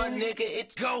mind or nigga,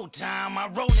 it's go time. I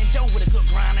roll in dough with a good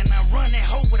grind, and I run that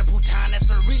hoe with a bouton. That's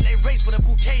a relay race with a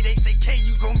bouquet. They say, K,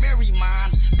 you gon' marry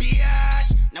mines.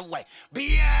 Biatch, no way.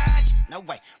 Biatch, no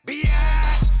way.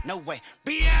 Biatch, no way.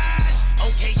 Biatch.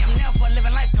 Okay, I'm never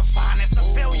living life confined. It's a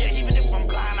failure, even if I'm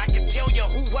blind. I can tell you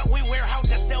who, what, when, where, how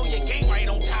to sell your game right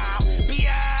on time.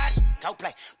 Biatch, go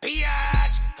play.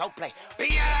 Biatch, go play.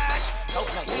 Biatch, go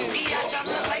play. Biatch, I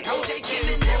look like OJ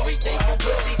killing everything from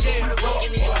pussy to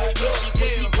motherfucking hip hop. She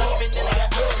pussy popping, then I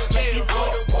got options like an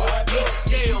auto boy.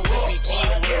 Still with BT,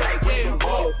 like where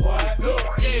boy.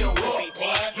 Still with BT,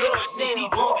 the city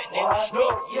moving in the street.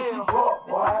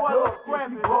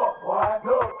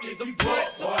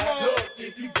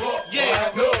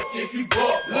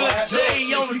 Look,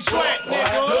 Jay on the track,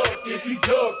 nigga.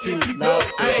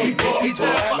 Hey, he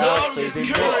time for all this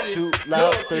current. Too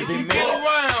loud, 30 minutes. Get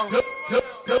around.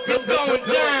 It's going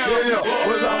down. Yeah,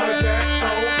 well, I'm a jack,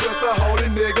 just a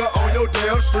holding nigga on your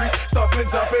damn street. Stomping,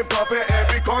 jumping, pumping,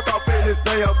 every car off in this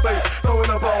damn thing. Throwing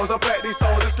the balls up at these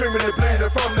soldiers, screaming and bleeding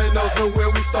from their nose. But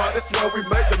when we start, that's where we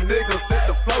make them niggas hit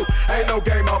the flow. Ain't no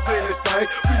game off in this thing.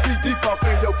 We be deep off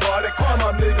in your party. Call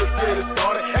my niggas get it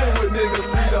started. And with niggas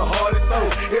be the hardest. So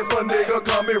if a nigga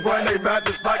come and run they mouth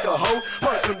just like a hoe,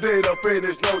 punch him dead up in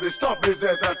his nose and stomp his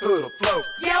ass out to the floor.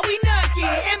 Yeah, we nucky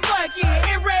and bucky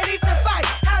and ready to fight.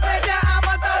 I bet ya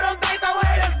I'ma throw them things on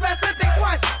haters best to think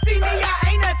twice. See me,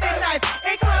 I ain't nothing nice.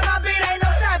 And climb my beat ain't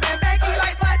no stopping. Becky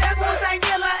like Spot, that's Wu-Tang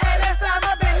Killer, and that's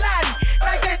Osama Bin Laden.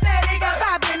 Like they said, they got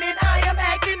poppin', and I am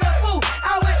acting a fool.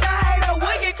 I wish I had a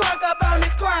would get crunk up on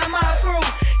this crime, my crew.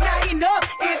 Now enough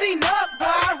is enough,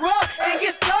 boy. I rub and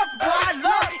get stuffed, boy.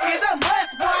 Love is a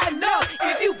must, boy. No,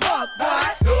 if you buck,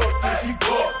 boy. Look, if you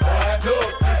buck, boy.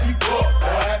 Look, if you buck,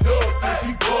 boy. Look, if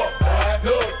you buck, boy.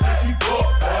 Look, if you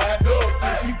buck, boy. Look,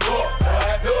 if you buck,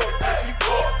 boy. Look,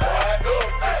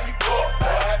 if you buck, boy. Look, if you buck,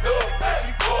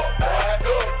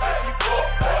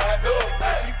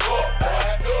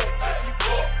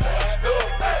 boy. Look,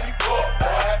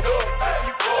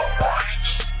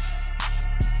 if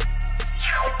you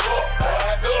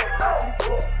buck, boy. Look, if you buck, boy.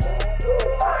 Look,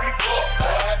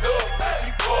 if you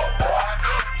buck, boy.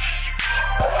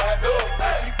 Look,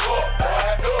 if you buck,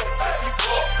 boy. Look, if you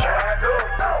buck, boy. Look,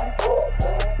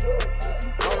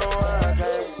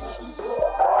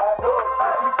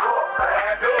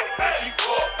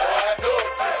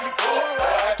 if you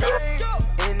buck, boy.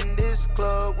 In this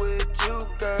club with you,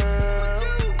 girl.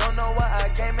 Don't know why I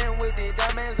came in with the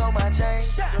diamonds on my chain.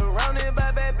 Surrounded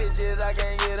by bad bitches, I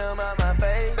can't get them out my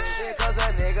face. Is it cause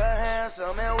a nigga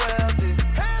handsome and wealthy?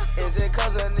 Is it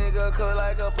cause a nigga cook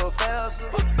like a professor?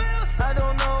 I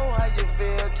don't know how you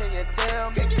feel, can you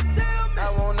tell me? I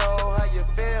won't know how you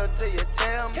feel till you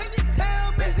tell me.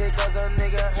 Is it cause a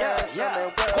nigga handsome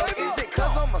and wealthy? Is it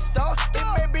cause I'm a star? It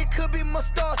maybe could be my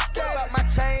star scale. Like my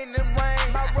chain and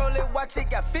ring, my Rolex watch, it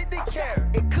got 50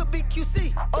 carat. It could be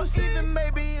QC, or even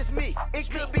maybe it's me. It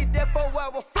could be that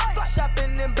 4-hour flight,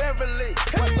 shopping in Beverly.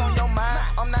 What's on your mind?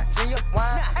 I'm not genuine.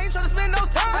 I ain't tryna spend no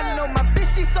time. I know my bitch,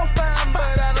 she's so fine,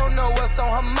 but I don't know what's on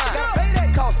her mind. Pay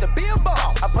that cost to be a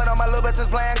boss. I put on my little bitches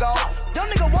playing golf. Young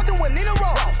nigga walking with Nina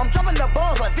Ross. I'm dropping the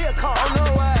bombs like Viacom. I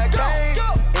know why I came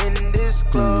in this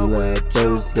club with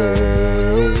you,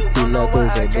 girl. Don't know why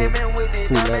I came in with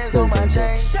the diamonds on my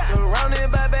chain.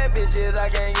 Surrounded by bad bitches, I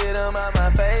can't get them out my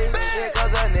face. Is it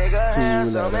cause a nigga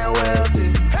handsome and wealthy?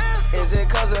 Is it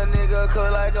cause a nigga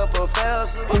cook like a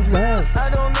professor? I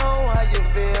don't know how you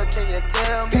feel, can you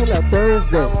tell me? Killer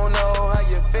Thursday. I won't know how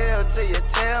you feel till you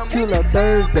tell me. Killer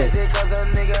Thursday. Is it cause a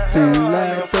nigga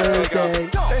Killer Thursday.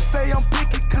 They say I'm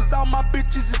picky cause all my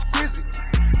bitches is grizzly.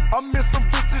 I'm in some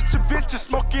vintage adventure,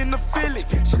 smoking the Philly.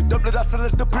 Double dust and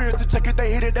the beard to check if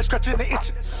they hit it, they scratching the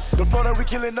itching. The Florida we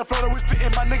killing, the Florida we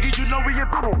spitting, my nigga, you know we in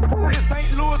in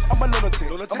St. Louis, I'm a lunatic.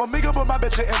 I'm a nigga, but my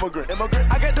bitch an immigrant.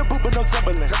 I got the boot, but no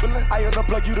Timberland. I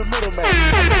unplug you the middleman.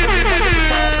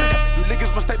 You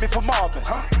niggas mistake me for Marvin.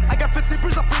 I got 15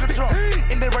 bricks up in the trunk,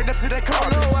 and they right next to that car.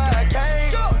 Don't know why I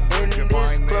came in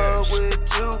this club with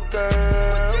you,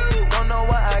 girl. Don't know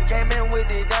why I came in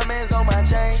with the diamonds on my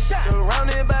chain.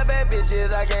 Surrounded by bad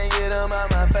bitches, I can't get them out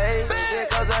my face. Is it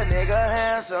cause a nigga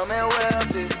handsome and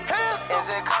wealthy? Is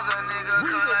it cause a nigga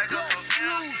cook like a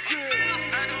perfume?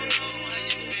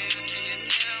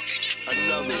 I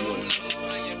don't know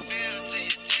how you feel, can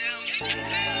you tell me?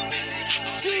 I love it.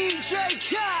 DJ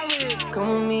Khaled. Come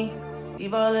with me,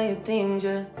 leave all of your things,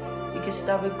 yeah. We can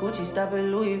stop at Gucci, stop at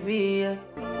Louis V, yeah.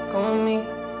 Come with me,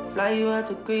 fly you out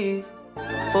to Greece.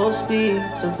 Full speed,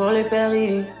 so volley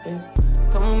Paris, yeah.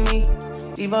 Come with me,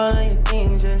 leave all of your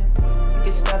things, yeah. We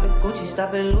can stop at Gucci,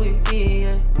 stop at Louis V,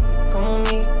 yeah. Come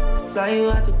with me, fly you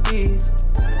out to Greece.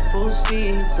 Full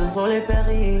speed, so volley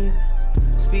Paris.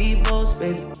 Speedboats,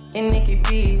 baby, in Nikki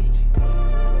Beach.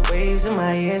 Waves in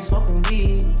my ear, smoking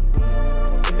weed.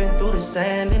 Dipping through the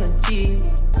sand in a Jeep.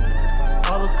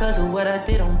 All because of what I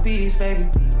did on beats, baby.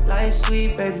 Life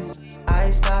sweet, baby.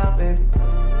 Iced out, baby.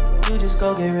 You just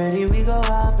go get ready, we go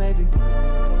out, baby.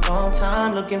 Long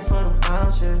time looking for the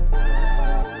bounce, yeah.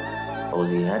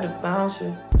 Ozzy had to bounce,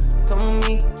 yeah. Come with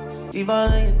me, leave all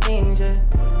of your things, yeah.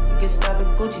 You can stop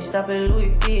at Gucci, stop at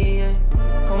Louis V, yeah.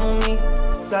 Come with me,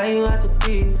 fly you out to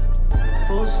Greece.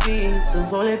 Full speed, so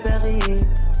volley Paris.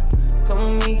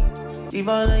 Come with me, leave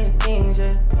all of your things,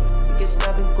 yeah. You can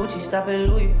stop at Gucci, stop at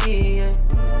Louis V, yeah.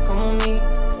 Come with me,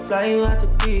 fly you out to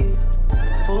Greece.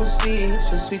 Full speed,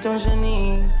 je suis ton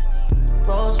génie.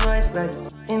 Rolls Royce, baby,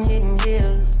 in hidden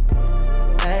hills.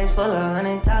 Bags full of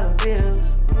 $100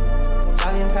 bills.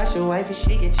 Jogging past your wife and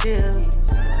she get chilled.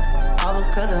 All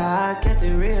because of how I kept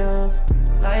it real.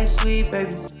 Life sweet,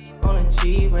 baby, on a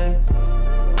G-Way.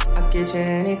 I get you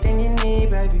anything you need,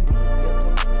 baby.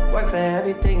 Work for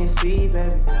everything you see,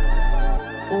 baby.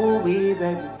 Ooh, we,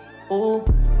 baby. Ooh,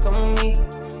 come with me,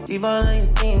 leave all of your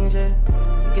things, yeah.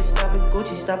 You can stop at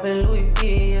Gucci, stop at Louis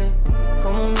V, yeah.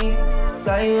 Come with me,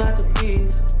 fly you out to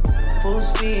Greece. Full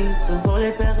speed, so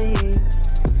volley Paris.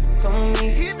 Come with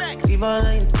me, leave all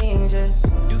of your things, yeah.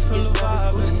 You feel the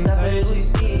vibe, it's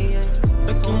contagious.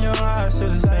 Look in your eyes,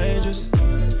 feel it's dangerous.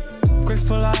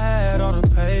 Grateful I had all the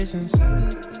patience.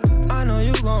 I know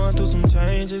you going through some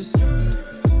changes.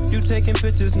 You taking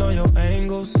pictures, know your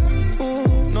angles.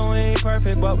 Ooh, no, it ain't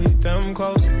perfect, but we them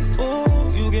close. Ooh,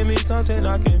 you give me something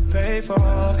I can pay for.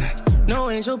 No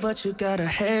angel, but you got a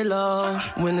halo.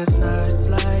 When it's nights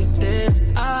like this,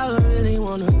 I really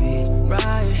wanna be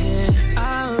right here.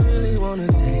 I really wanna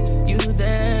take you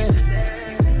there.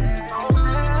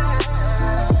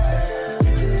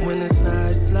 When it's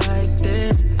nights like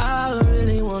this, I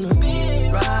really wanna be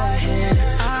right here.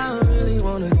 I really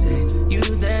wanna take you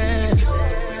there.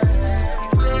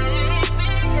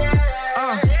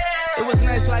 It was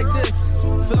nights like this,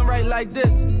 feeling right like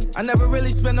this. I never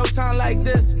really spent no time like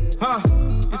this,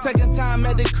 Your second time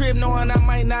at the crib knowing I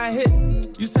might not hit.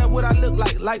 You said what I look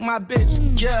like my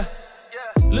bitch, yeah.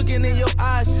 Looking in your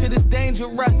eyes, shit is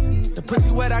dangerous. The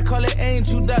pussy wet, I call it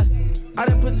angel dust. I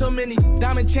done put so many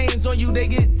diamond chains on you, they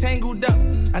get tangled up.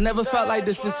 I never felt like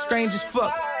this, is strange as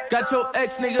fuck. Got your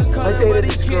ex nigga calling, but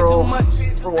he can't do much.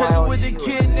 Cause you with the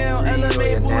kid now,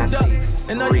 LMA booed up.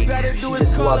 And all you gotta do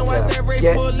is call and watch that rape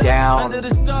pull up under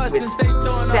the stars since they throwing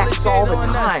sex all the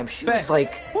time. She was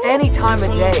like, any time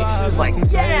of day, she was like,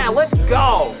 yeah, let's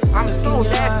go. I'm so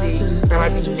nasty. And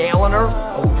I'd be nailing her.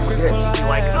 Oh shit, she'd be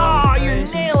like, oh, you're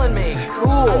nailing me.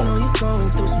 Cool. I know you're going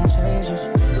through some changes.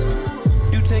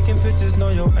 You taking pictures,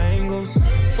 know your angles.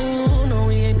 Ooh, no,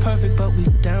 we ain't perfect, but we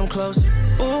down close.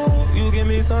 Ooh, you give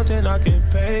me something I can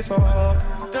pay for.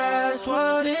 That's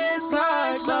what it's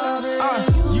like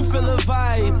loving you feel a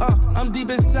vibe, I'm deep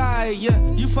inside, yeah.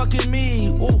 You fucking me,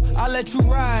 ooh, I let you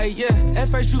ride, yeah. At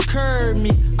first you curved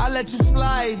me, I let you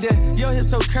slide, yeah. Your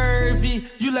hips so curvy,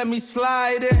 you let me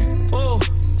slide it, ooh.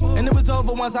 And it was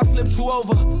over once I flipped you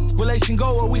over. Relation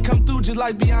goer, we come through just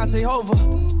like Beyonce Hova.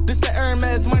 This the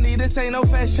Hermes money, this ain't no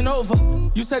fashion over.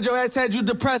 You said your ass had you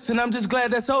depressed, and I'm just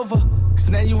glad that's over. Cause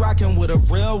now you rockin' with a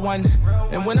real one.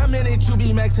 And when I'm in it, you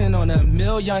be maxing on $1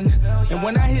 million. And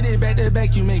when I hit it back to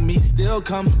back, you make me still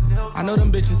come. I know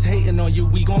them bitches hating on you,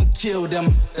 we gon' kill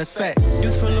them. That's fact.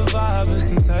 You feel the vibe is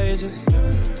contagious.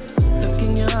 Look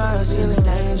in your eyes, it's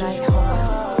dangerous.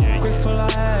 Grateful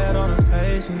I had all the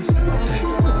patience.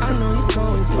 I know you're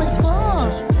going through what's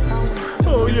wrong?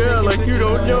 Oh yeah, like you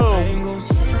don't know.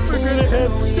 We're gonna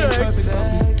have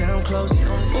sex. Down close.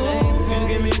 You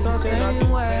give me something I can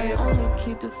pay for. Only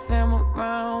keep the fam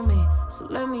around me, so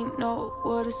let me know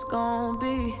what it's gon'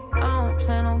 be. I don't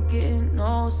plan on getting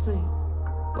no sleep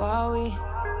while we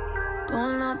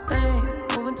doing our thing,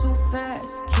 moving too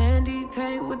fast. Candy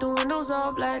paint with the windows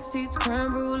all black, seats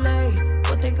creme brulee.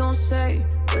 What they gon' say?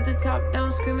 With the top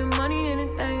down, screaming money,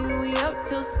 anything. We up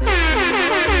till 6. When the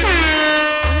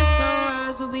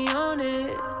sunrise, we'll be on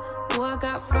it. Ooh, I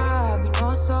got 5, you know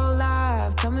it's all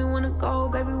live. Tell me when to go,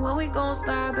 baby, when we gon'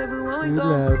 slide, baby, when we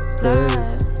gon'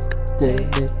 slide. Hey,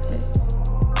 hey.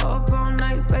 Up all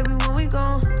night, baby, when we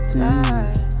gon'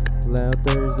 slide. Loud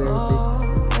Thursday.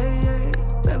 Oh, hey, hey,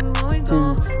 baby, when we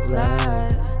gon'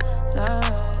 slide, slide,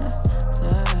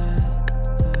 slide,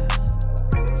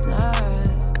 slide.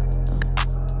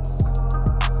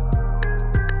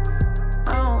 I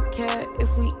don't care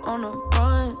if we on a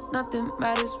run. Nothing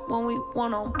matters when we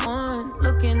one-on-one.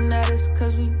 Looking at us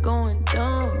cause we going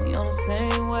dumb. We on the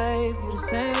same wave, you the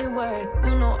same way.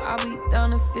 You know I'll be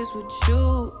down if it's with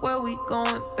you. Where we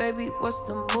going, baby, what's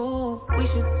the move? We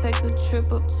should take a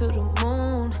trip up to the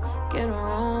moon. Get a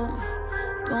room,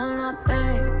 doing our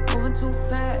thing, moving too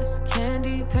fast.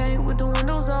 Candy paint with the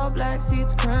windows all black,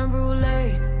 seats creme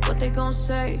brulee. What they gon'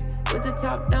 say? With the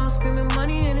top down, screaming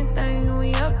money, anything.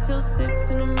 We up till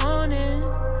 6 in the morning.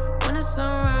 When the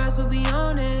sunrise, we'll be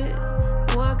on it.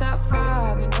 Ooh, I got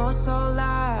 5, you know it's all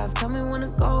live. Tell me when to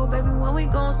go, baby, when we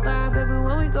gon' slide, baby,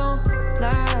 when we gon'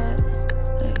 slide.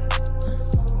 Hey,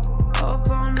 up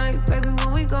all night, baby,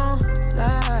 when we gon'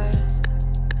 slide.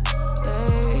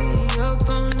 Hey, up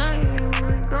all night, when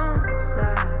we gon'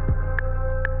 slide.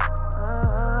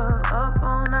 Up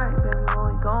all night, baby, when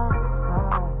we gon'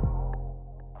 slide.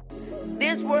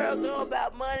 This world go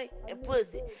about money and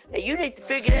pussy, and you need to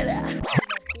figure that out.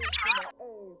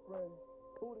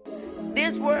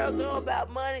 This world go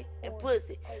about money and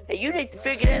pussy, and you need to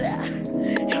figure that out.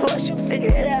 And once you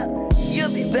figure that out,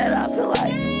 you'll be better off in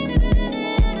life.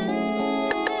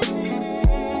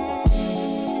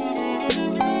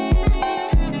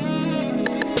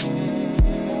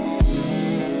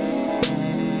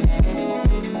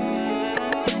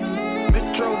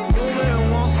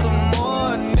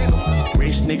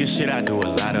 Nigga shit I do a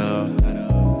lot of.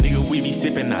 Nigga we be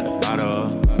sippin' out the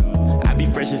bottle. I be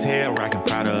fresh as hell, rockin'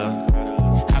 Prada.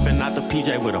 Hoppin' out the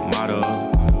PJ with a model.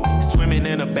 Swimming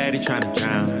in a baddie tryna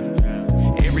drown.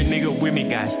 Every nigga with me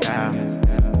got style.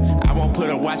 I won't put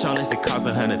a watch on unless it costs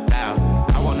 100,000.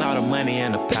 I want all the money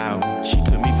and the power. She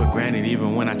took me for granted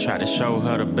even when I tried to show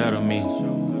her the better me.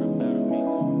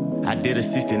 I did a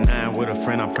 69 with a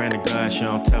friend, I'm praying to God she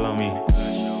don't tell on me.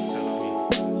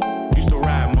 Used to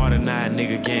ride more than I,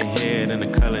 nigga getting head in the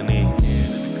colony.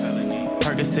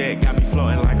 Percocet got me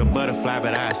floating like a butterfly,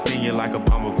 but I sting you like a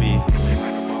bumblebee.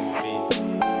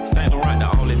 Saint Laurent the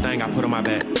only thing I put on my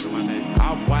back.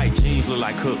 Off-white jeans look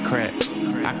like cooked crack.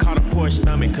 I caught a poor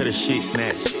stomach, cause the shit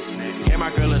snatched. Gave my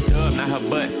girl a dub, not her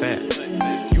butt fat.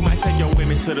 You might take your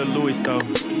women to the Louis store.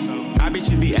 My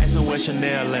bitches be asking where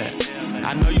Chanel at.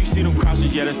 I know you see them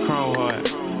crosses, yeah, that's chrome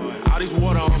hard. All this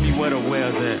water on me, where the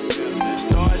wells at?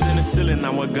 Stars in the ceiling,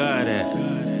 I'm with God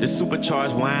at. The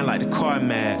supercharged wine like the car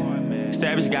mad.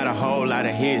 Savage got a whole lot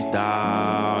of hits,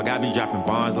 dawg. I be dropping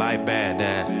bombs like bad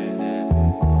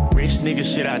dad. Rich nigga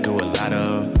shit I do a lot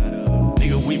of.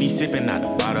 Nigga we be sipping out the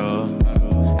bottle.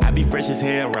 I be fresh as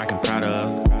hell, rockin'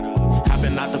 Prada.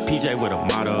 Hopping out the PJ with a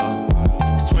model.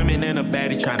 Swimming in a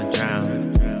baddie tryna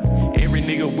drown. Every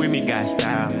nigga with me got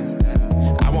style.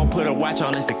 I won't put a watch on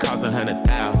unless it costs 100,000.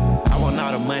 I want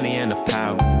all the money and the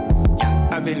power.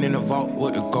 I been in the vault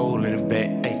with the gold in the back.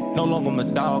 Ayy, no longer my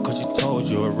dog, cause you told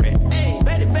you a rat.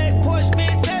 Ayy, back, Porsche, me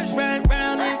and Savage riding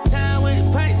around every time with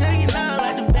the pipes hanging out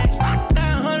like the back.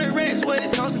 900 racks, what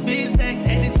it cost to be exact.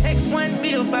 And the text 1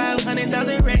 mil,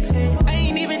 500,000 racks. I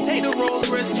ain't even take the Rolls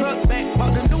Royce truck back.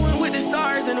 Walk a new one with the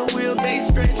stars and the wheelbase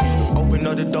stretching. Open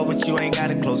up the door, but you ain't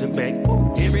gotta close it back.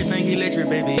 Everything electric,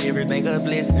 baby, everything a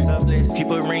blessing. Keep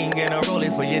a ring and a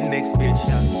rollin' for your next bitch.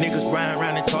 Niggas riding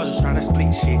around in Chargers tryna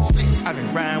split shit. I been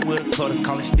riding with a cutter,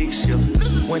 call it stick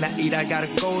shift. When I eat, I gotta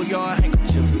go yard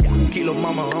handkerchief. Keep lil'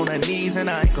 mama on her knees and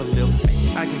I ain't gon'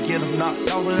 lift. I can get them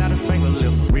knocked off without a finger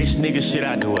lift. Rich nigga shit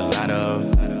I do a lot of.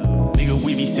 Nigga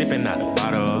we be sipping out the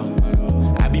bottle.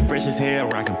 I be fresh as hell,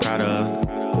 rockin' Prada.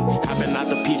 Hopping out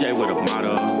the PJ with a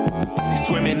motto.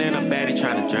 Swimming in a baddie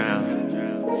trying to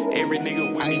drown. Every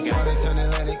nigga with Ice water turn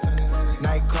Atlantic.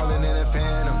 Night calling in a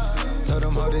phantom. Told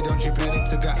them, hold it, don't you panic.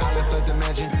 Took an island, left the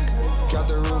mansion. Drop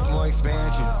the roof, more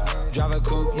expansion. Drive a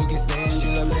coupe, you can stand.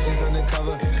 She love bitches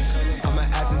undercover. I'm an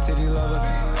ass and titty lover.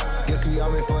 Guess we all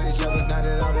meant for each other. Now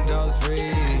that all the dogs free,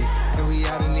 and we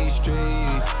out in these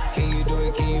streets. Can you do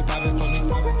it? Can you pop it for me?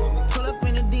 Pull up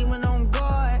in a demon on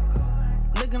guard.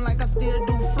 Looking like I still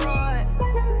do fraud.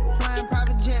 Flying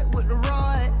private jet with the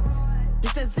rod.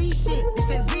 It's that Z shit. It's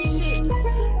that Z shit.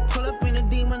 Pull up in a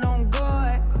demon on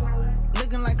guard.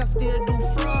 Looking like I still do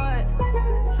fraud.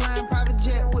 Flying private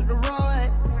jet with the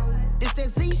rod. It's that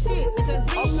Z shit. It's that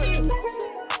Z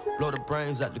shit. Blow the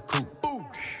brains out the coop.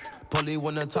 Polly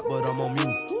one on top, but I'm on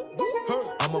mute.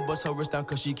 I'ma bust her wrist down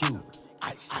cause she cute.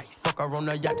 Fuck her on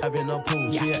the yacht, dive in the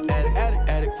pool. She an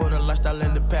addict for the lifestyle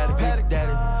and the paddock.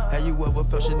 Daddy, have you ever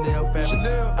felt Chanel fabric?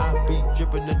 I be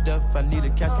dripping to death, I need a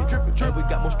casket. And we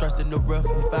got more strikes in the rough,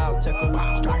 we foul tech em.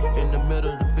 In the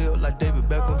middle of the field like David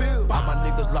Beckham. All my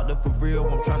niggas locked up for real,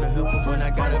 I'm trying to help them. When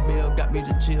I got a meal, got me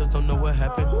the chills, don't know what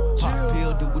happened. Pop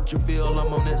pill, do what you feel,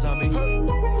 I'm on that zombie.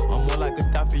 I'm more like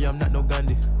Gaddafi, I'm not no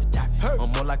Gandhi.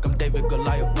 I'm more like I'm David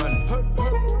Goliath running.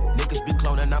 Niggas be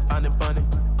cloning, I find it funny.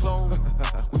 Clone.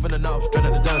 We finna know, straight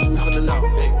out the dungeon. Finna know,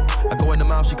 hey. I go in the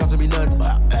mouth, she costing me nothing.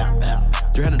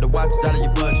 300 the watch is out of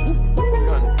your budget.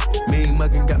 300. Mean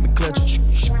muggin' got me clutching.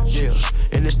 Yeah,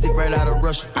 and this stick right out of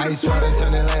Russia. Ice water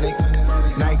turn Atlantic.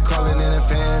 Night calling in a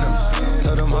phantom.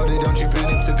 Told them, hold it, don't you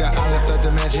panic. Took an island, left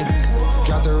the mansion.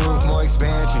 Drop the roof, more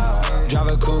expansion. Drive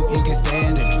a coupe, you can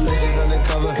stand it. Bitches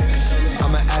undercover.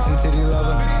 I'm an ass and titty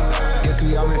lover. Guess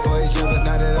we all meant for each other.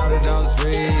 Now that all the dogs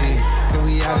free, and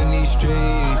we out in these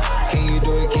streets. Can you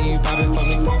do it? Can you pop it for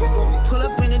me? Pull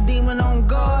up in a demon on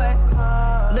guard.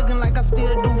 Looking like I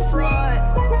still do fraud.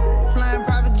 Flying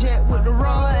private jet with the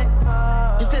rod.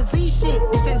 It's that Z shit.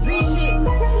 It's that Z shit.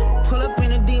 Pull up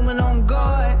in a demon on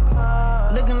guard.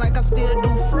 Looking like I still do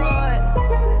fraud.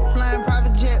 Flying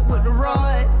private jet with the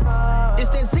rod. It's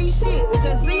that Z shit. It's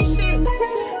that Z shit.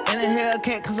 In a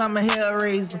Hellcat, cause I'm a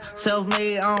hellraiser.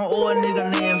 Self-made, I don't owe a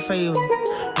nigga name favor.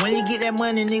 When you get that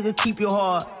money, nigga, keep your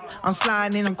heart. I'm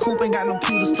sliding in a coupe, ain't got no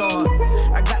key to start.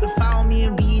 I got to follow me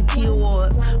in BET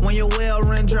Awards. When your well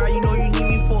run dry, you know you need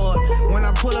me for it. When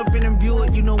I pull up in a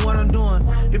Buick, you know what I'm doing.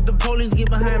 If the police get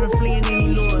behind me, fleeing any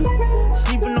lure.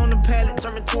 Sleeping on the pallet,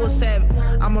 turn me to a savage.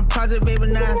 I'm a project baby,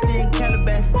 now I stay in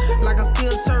Calabash. Like I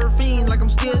still serve fiends, like I'm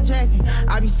still jacking.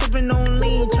 I be sipping on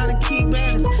lean, trying to keep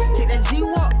balance. Take that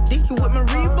Z-Walk, dick you with my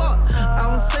Reebok. I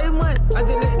don't say much, I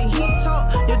just let the heat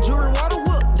talk. Your jewelry water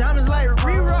whoop, diamonds like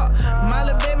re-rock. My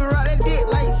little baby rock that dick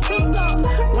like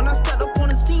C-Talk. When I stepped up on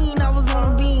the scene, I was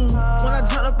on a beam. When I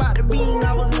jumped up out the beam,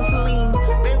 I was in saline.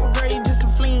 Baby girl, you just a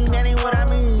fleen, that ain't what I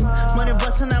mean. Money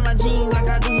busting out my jeans like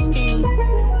I do ski.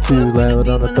 Too loud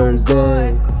on a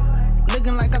Thursday.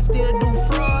 Looking like I still do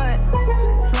fraud.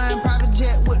 Flying private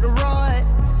jet with the rod.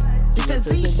 It's that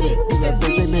Z shit, it's that Z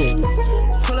shit.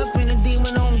 Pull up in a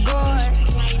demon on guard.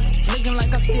 Looking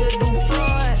like I still do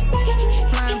fraud.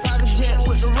 Flying private jet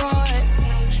with the rod.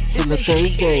 Killer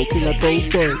Thursday, Killer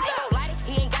Thursday.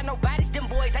 He ain't got no bodies, them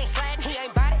boys ain't sliding. He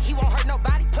ain't body, he won't hurt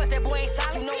nobody. Plus that boy ain't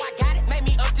solid. You know I got it. Make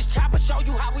me up this chopper, show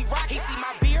you how we rock. He see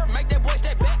my beard, make that boy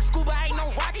step back. Scuba ain't no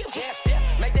rocket. Jab step,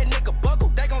 make that nigga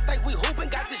buckle. They gon' think we hooping.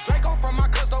 Got this Draco from my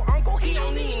cousin uncle. He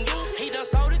don't even use. He done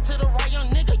sold it to the right young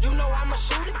nigga. You know I'm a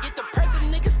shooter. Get the present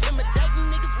niggas, intimidating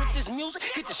niggas with this music.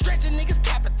 Get the stretching niggas,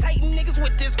 capitating niggas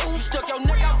with this ooh. Stuck your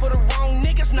neck out for the wrong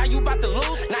niggas. Now you about to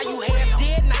lose. Now you half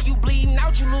dead. Now you bleeding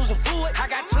out. You losing fluid. I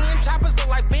got twin choppers, look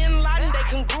like Bin Laden. They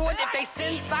congruent. If they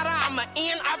send Sada, I'ma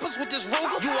end opposite with this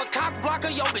Ruger. You a cock blocker,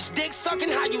 yo bitch dick sucking.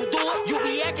 How you do it? You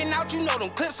be acting out, you know them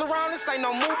clips around. This ain't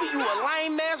no movie. You a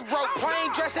lame ass, broke,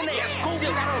 plain dressing ass school.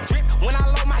 Still got on drip. When I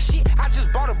load my shit, I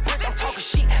just bought a brick. I'm talking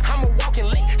shit. I'm a walking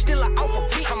lick. Still a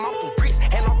alpha bitch. I'm out them bricks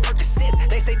and I'm Percocets.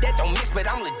 They say that don't mix, but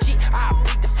I'm legit. I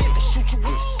beat the fifth and shoot you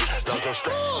with the six. Don't your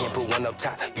strap. Can't put one up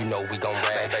top. You know we gon'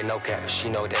 rap. Ain't no cap. She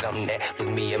know that I'm that. Look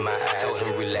me in my eyes. Tell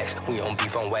him relax. We on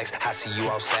beef on wax. I see you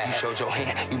outside. You showed your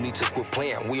hand. You need to quit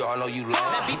playing. We all know you lying.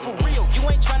 Now be for real. You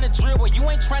ain't tryna drill or you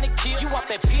ain't tryna kill. You off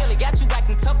that pill. It got you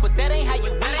acting tough, but that ain't how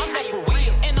you win. I'm not for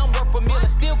real. And I'm worth a meal and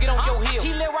still get on your heel.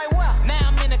 He live right well. Now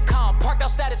I'm in a car, parked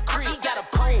outside his crib. He got a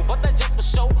pole, but that's just for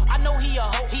show. I know he a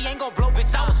hoe. He ain't gon' blow,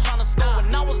 bitch. I was tryna score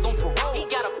when I was on parole. He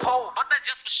got a pole, but that's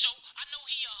just for show. I know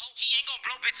he a hoe. He ain't gon'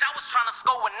 blow, bitch. I was tryna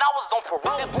score when I was on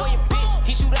parole. That boy a bitch.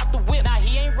 He shoot out the whip. Nah,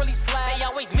 he ain't really slide. They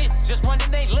always miss, just running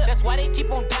they lip. That's why they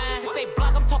keep on dying. If they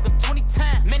block, I'm talking 20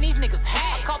 times. Man, these niggas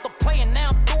had. I caught the play and now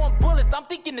I'm throwing bullets. I'm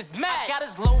thinking it's mad. I got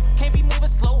his low, can't be moving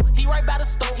slow. He right by the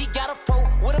stove. He got a fro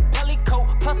with a belly coat.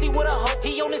 Plus he with a hoe.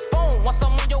 He on his phone. Once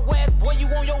I'm on your ass, boy, you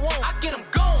on your own. I get him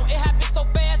gone. It happened so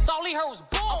fast, all he heard was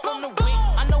boom. From the week,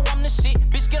 I know I'm the shit.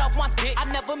 Bitch, get off my dick. I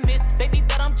never miss. They think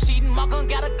that I'm cheating. My gun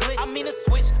got a click. I mean a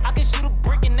switch. I can shoot a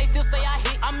brick and they still say I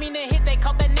hit. I mean a hit. They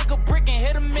caught that nigga brick and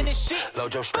hit him in his shit.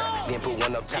 Load your strap, then put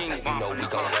one up top. You know we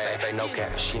gon' rap, ain't no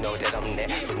cap. She know that I'm that.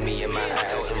 With me in my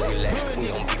eyes and relax. We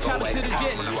don't be from West. I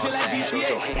see you on side. Shoot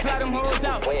your hand. Fly them hoes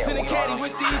out. Send a caddy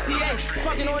with the ETA.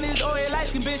 Fucking on his oil light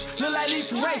skin bitch. Look like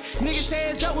Lisa Ray. Niggas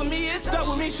say it's up with me. It's stuck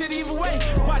with me. Shit either way.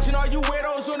 Watching all you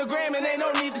weirdos on the gram and ain't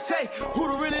no need to say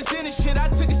who the realest in this shit. I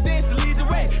took a stance to lead the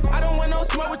way. I don't want no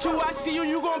smoke with you. I see you.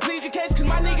 You gon' plead your case. Cause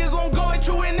my nigga gon' go at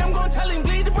you and them gon' tell him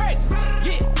bleed the brakes.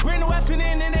 Yeah. Bring the weapon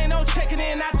in and ain't no checking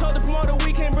in. I told the promoter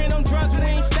we can't bring them drugs. We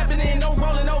ain't stepping in. No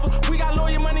rolling over. We got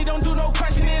lawyer money. Don't do no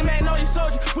questioning. Man, know your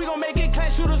soldier. We gon' make it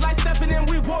class shooters like stepping in.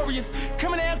 We warriors.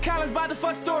 Coming to Collins, bout to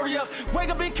fuck story up. Wake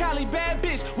up in Cali, bad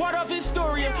bitch, water off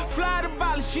Historia. Fly to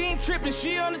Bali, she ain't tripping,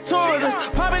 she on the tour with us.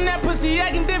 Popping that pussy,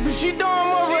 acting different, she doing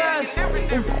more for us.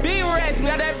 Big racks,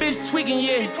 got that bitch tweaking,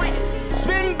 yeah.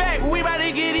 Spitting back, we bout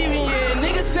to get even, yeah.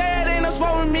 Niggas say it ain't no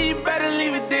smoke with me, you better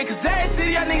leave it there. Cause every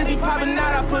city y'all niggas be popping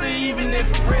out, I put it even in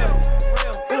for real.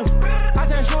 I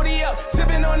turn shorty up,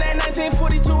 sipping on that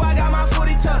 1942, I got my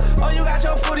 40 tuck. Oh, you got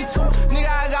your 42, nigga,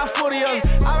 I got 40 of them.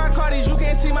 I rock Cardis, you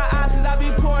can't see my eyes cause I be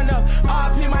pouring up.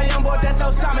 RIP my young boy, that's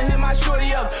Osama, hit my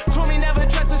shorty up. Told me never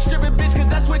dress a stripping bitch cause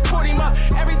that's what caught him up.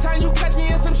 Every time you catch me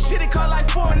in some shit, it call like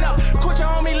 4 and up. Caught your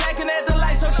homie lacking at the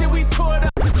light, so shit, we tore it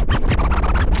up.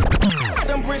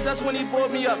 Them bricks, that's when he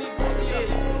bought me up.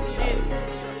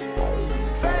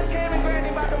 Fast came and grabbed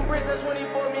him by them bricks, that's when he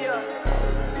bought me up.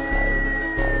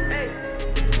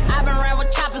 I've been around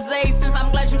with choppers since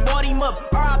I'm glad you bought him up.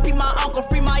 RIP my uncle,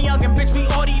 free my youngin', bitch, we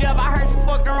OD'd up. I heard you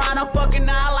fucked around, I'm fucking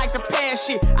now, I like to pass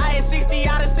shit. I hit 60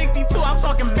 out of 62, I'm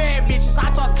talking bad bitches.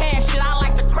 I talk cash shit, I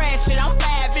like to crash shit. I'm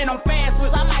fast, I'm fast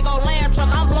with. I might go lamb truck,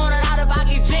 I'm blowing it out if I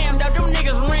get jammed up. Them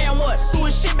niggas ran what?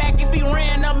 Doing shit back if he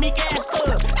ran up, me gas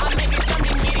up. I make it jump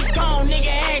and get it gone,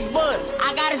 nigga ass bud.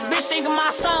 I got this bitch singing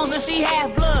my songs and she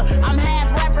half blood. I'm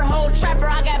half rapper, whole trapper,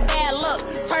 I got bad luck.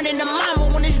 Turned into mama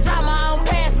when it's drama, I don't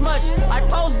pass much. Like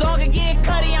post dog again,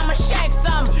 cutty, I'ma shack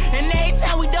something. And every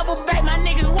time we double back, my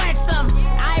niggas whack something.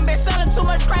 I ain't been selling too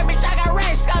much crap, bitch, I got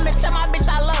racks coming. Tell my bitch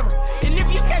I love her. And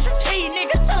if you catch her cheating,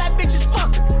 nigga, tell that bitch is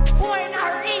fucking. Boy, ain't not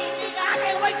her eating, nigga, I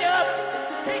can't wake up.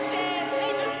 Bitch ass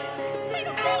niggas.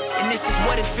 And this is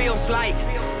what it feels like.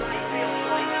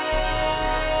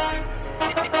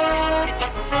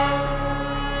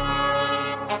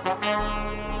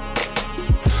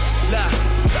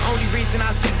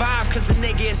 I survive cause a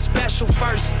nigga is special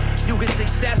first. You get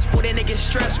successful, then it gets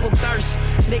stressful thirst.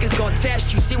 Niggas gon'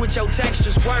 test you, see what your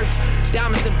texture's worth.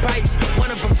 Diamonds and pipes,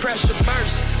 one of them pressure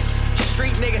burst.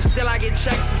 Street niggas, still I get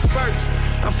checks and spurts.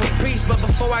 I'm for peace, but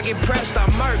before I get pressed, I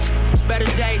murk. Better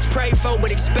days prayed for,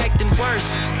 but expecting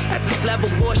worse. At this level,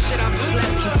 bullshit, I'm just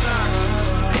less concerned.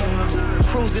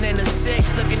 Cruising in the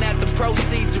 6, looking at the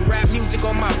proceeds of rap music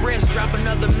on my wrist. Drop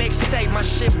another mixtape, my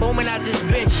shit booming out this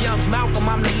bitch. Young Malcolm,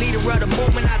 I'm the leader of the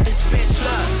movement out this bitch.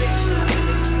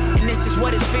 Look, and this is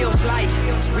what it feels like.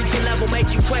 Reaching level make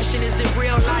you question, is it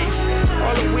real life?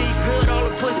 All the weed good, all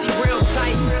the pussy real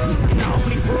tight. And the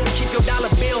only rule, keep your dollar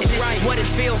bills right. What it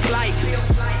feels like.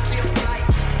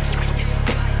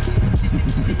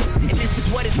 And this is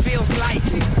what it feels like.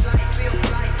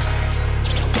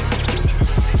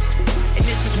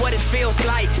 What it feels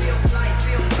like.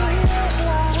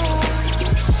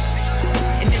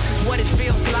 And this is what it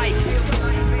feels like.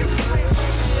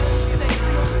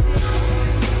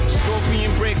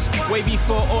 Scorpion bricks, way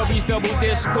before Orbeez double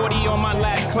disc. 40 on my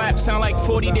lap, clap, sound like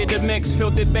 40 did the mix.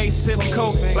 Filtered bass, sip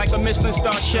coat, like a Michelin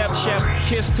star chef.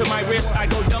 Kiss to my wrist, I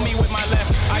go dummy with my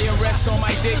left. IRS on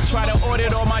my dick, try to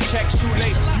audit all my checks, too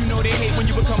late. You know they hate when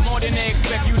you become more than they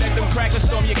expect. You let them crackers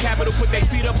storm your capital, put their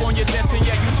feet up on your desk, and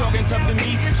yeah, you talking tough to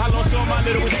me. I lost all my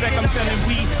little respect, I'm selling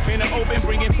weed in the open,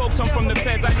 bringing folks home from the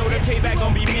feds. I know the payback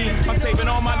gon' be mean. I'm saving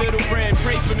all my little bread,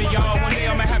 pray for me, y'all. One day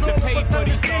I'ma have to pay for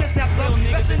these dogs. Little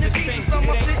niggas in this thing, it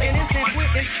ain't safe.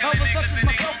 Others such as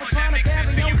myself are trying to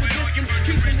carry on the distance,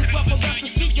 keeping this rubber western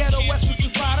street ghetto westerns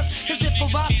inside us. Cause it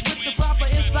provides with the proper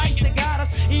insight to guide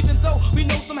us. Even though we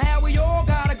know somehow we all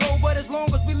gotta go, but as long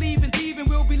as we leave and thieving,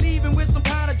 we'll be leaving with some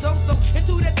kind of dope. So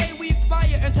into that day we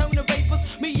expire and turn to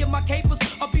vapors. Me and my capers,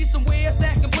 I'll be somewhere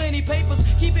stacking plenty papers,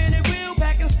 keeping it real,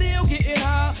 packing still getting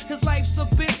high. Cause life's a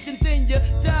bitch and then you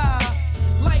die.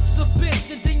 Life's a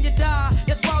bitch and then you die.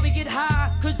 That's why we get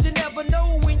high, cause you never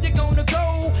know when you're gonna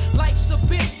go. Life's a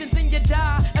bitch and then you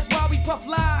die. That's why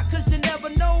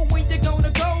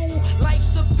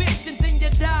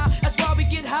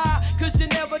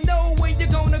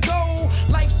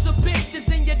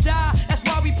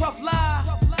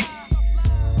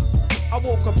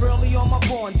woke up early on my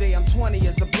born day. I'm 20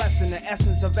 is a blessing. The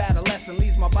essence of adolescence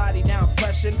leaves my body now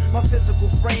freshened. My physical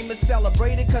frame is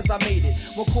celebrated cause I made it.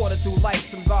 1/4 through life,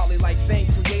 some godly like thing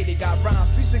created. Got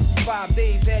rhymes 365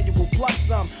 days annual plus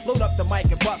some. Load up the mic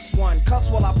and bust one. Cuss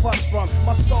while I puss from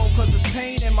my skull cause it's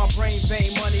pain in my brain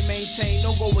vein. Money maintain,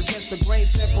 no go against the grain,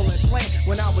 simple and plain.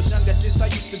 When I was younger, this I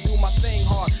used to do my thing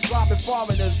hard. Robbing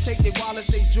foreigners, take their wallets,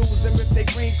 they jewels, and rip their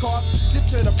green cards. Dip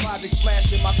to the project,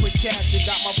 flashing my quick cash. And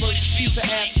got my first piece of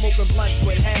ass, smoking blunts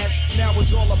with hash. Now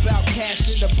it's all about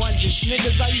cash in abundance.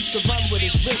 Niggas I used to run with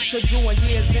is rich. Are doing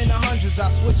years in the hundreds. I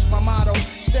switched my motto.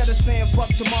 Instead of saying fuck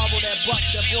tomorrow, that buck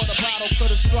that bought a bottle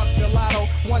could've struck the lotto.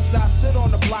 Once I stood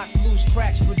on the block, loose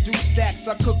cracks, produce stacks.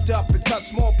 I cooked up and cut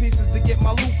small pieces to get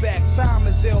my loot back. Time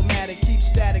is illmatic, keep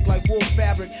static like wool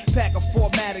fabric. Pack a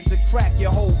 4matic to crack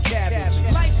your whole cabbage.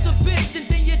 Life's a bitch and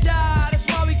then you die. That's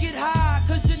why we get high,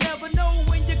 cause you never know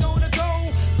when you're gonna go.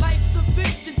 Life's a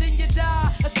bitch and then you die.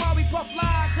 That's why we puff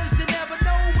lie, cause you never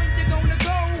know when you're gonna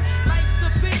go. Life's a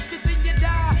bitch and then you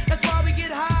die. That's why we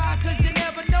get high, cause you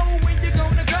never know when you're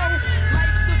gonna go.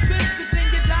 Life's a bitch and then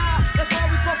you die. That's why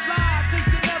we puff lie, cause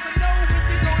you never know when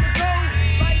you're gonna go.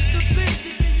 Life's a bitch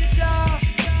and then you die.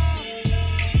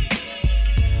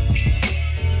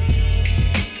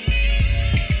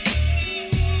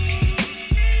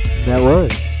 That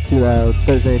was Too Loud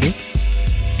Thursday Mix.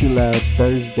 Too Loud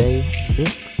Thursday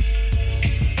Mix.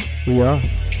 We are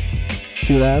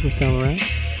Too Loud with Sound Around.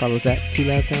 Follow us at Too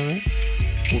Loud Sound Around.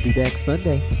 We'll be back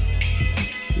Sunday.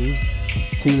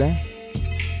 Too Loud.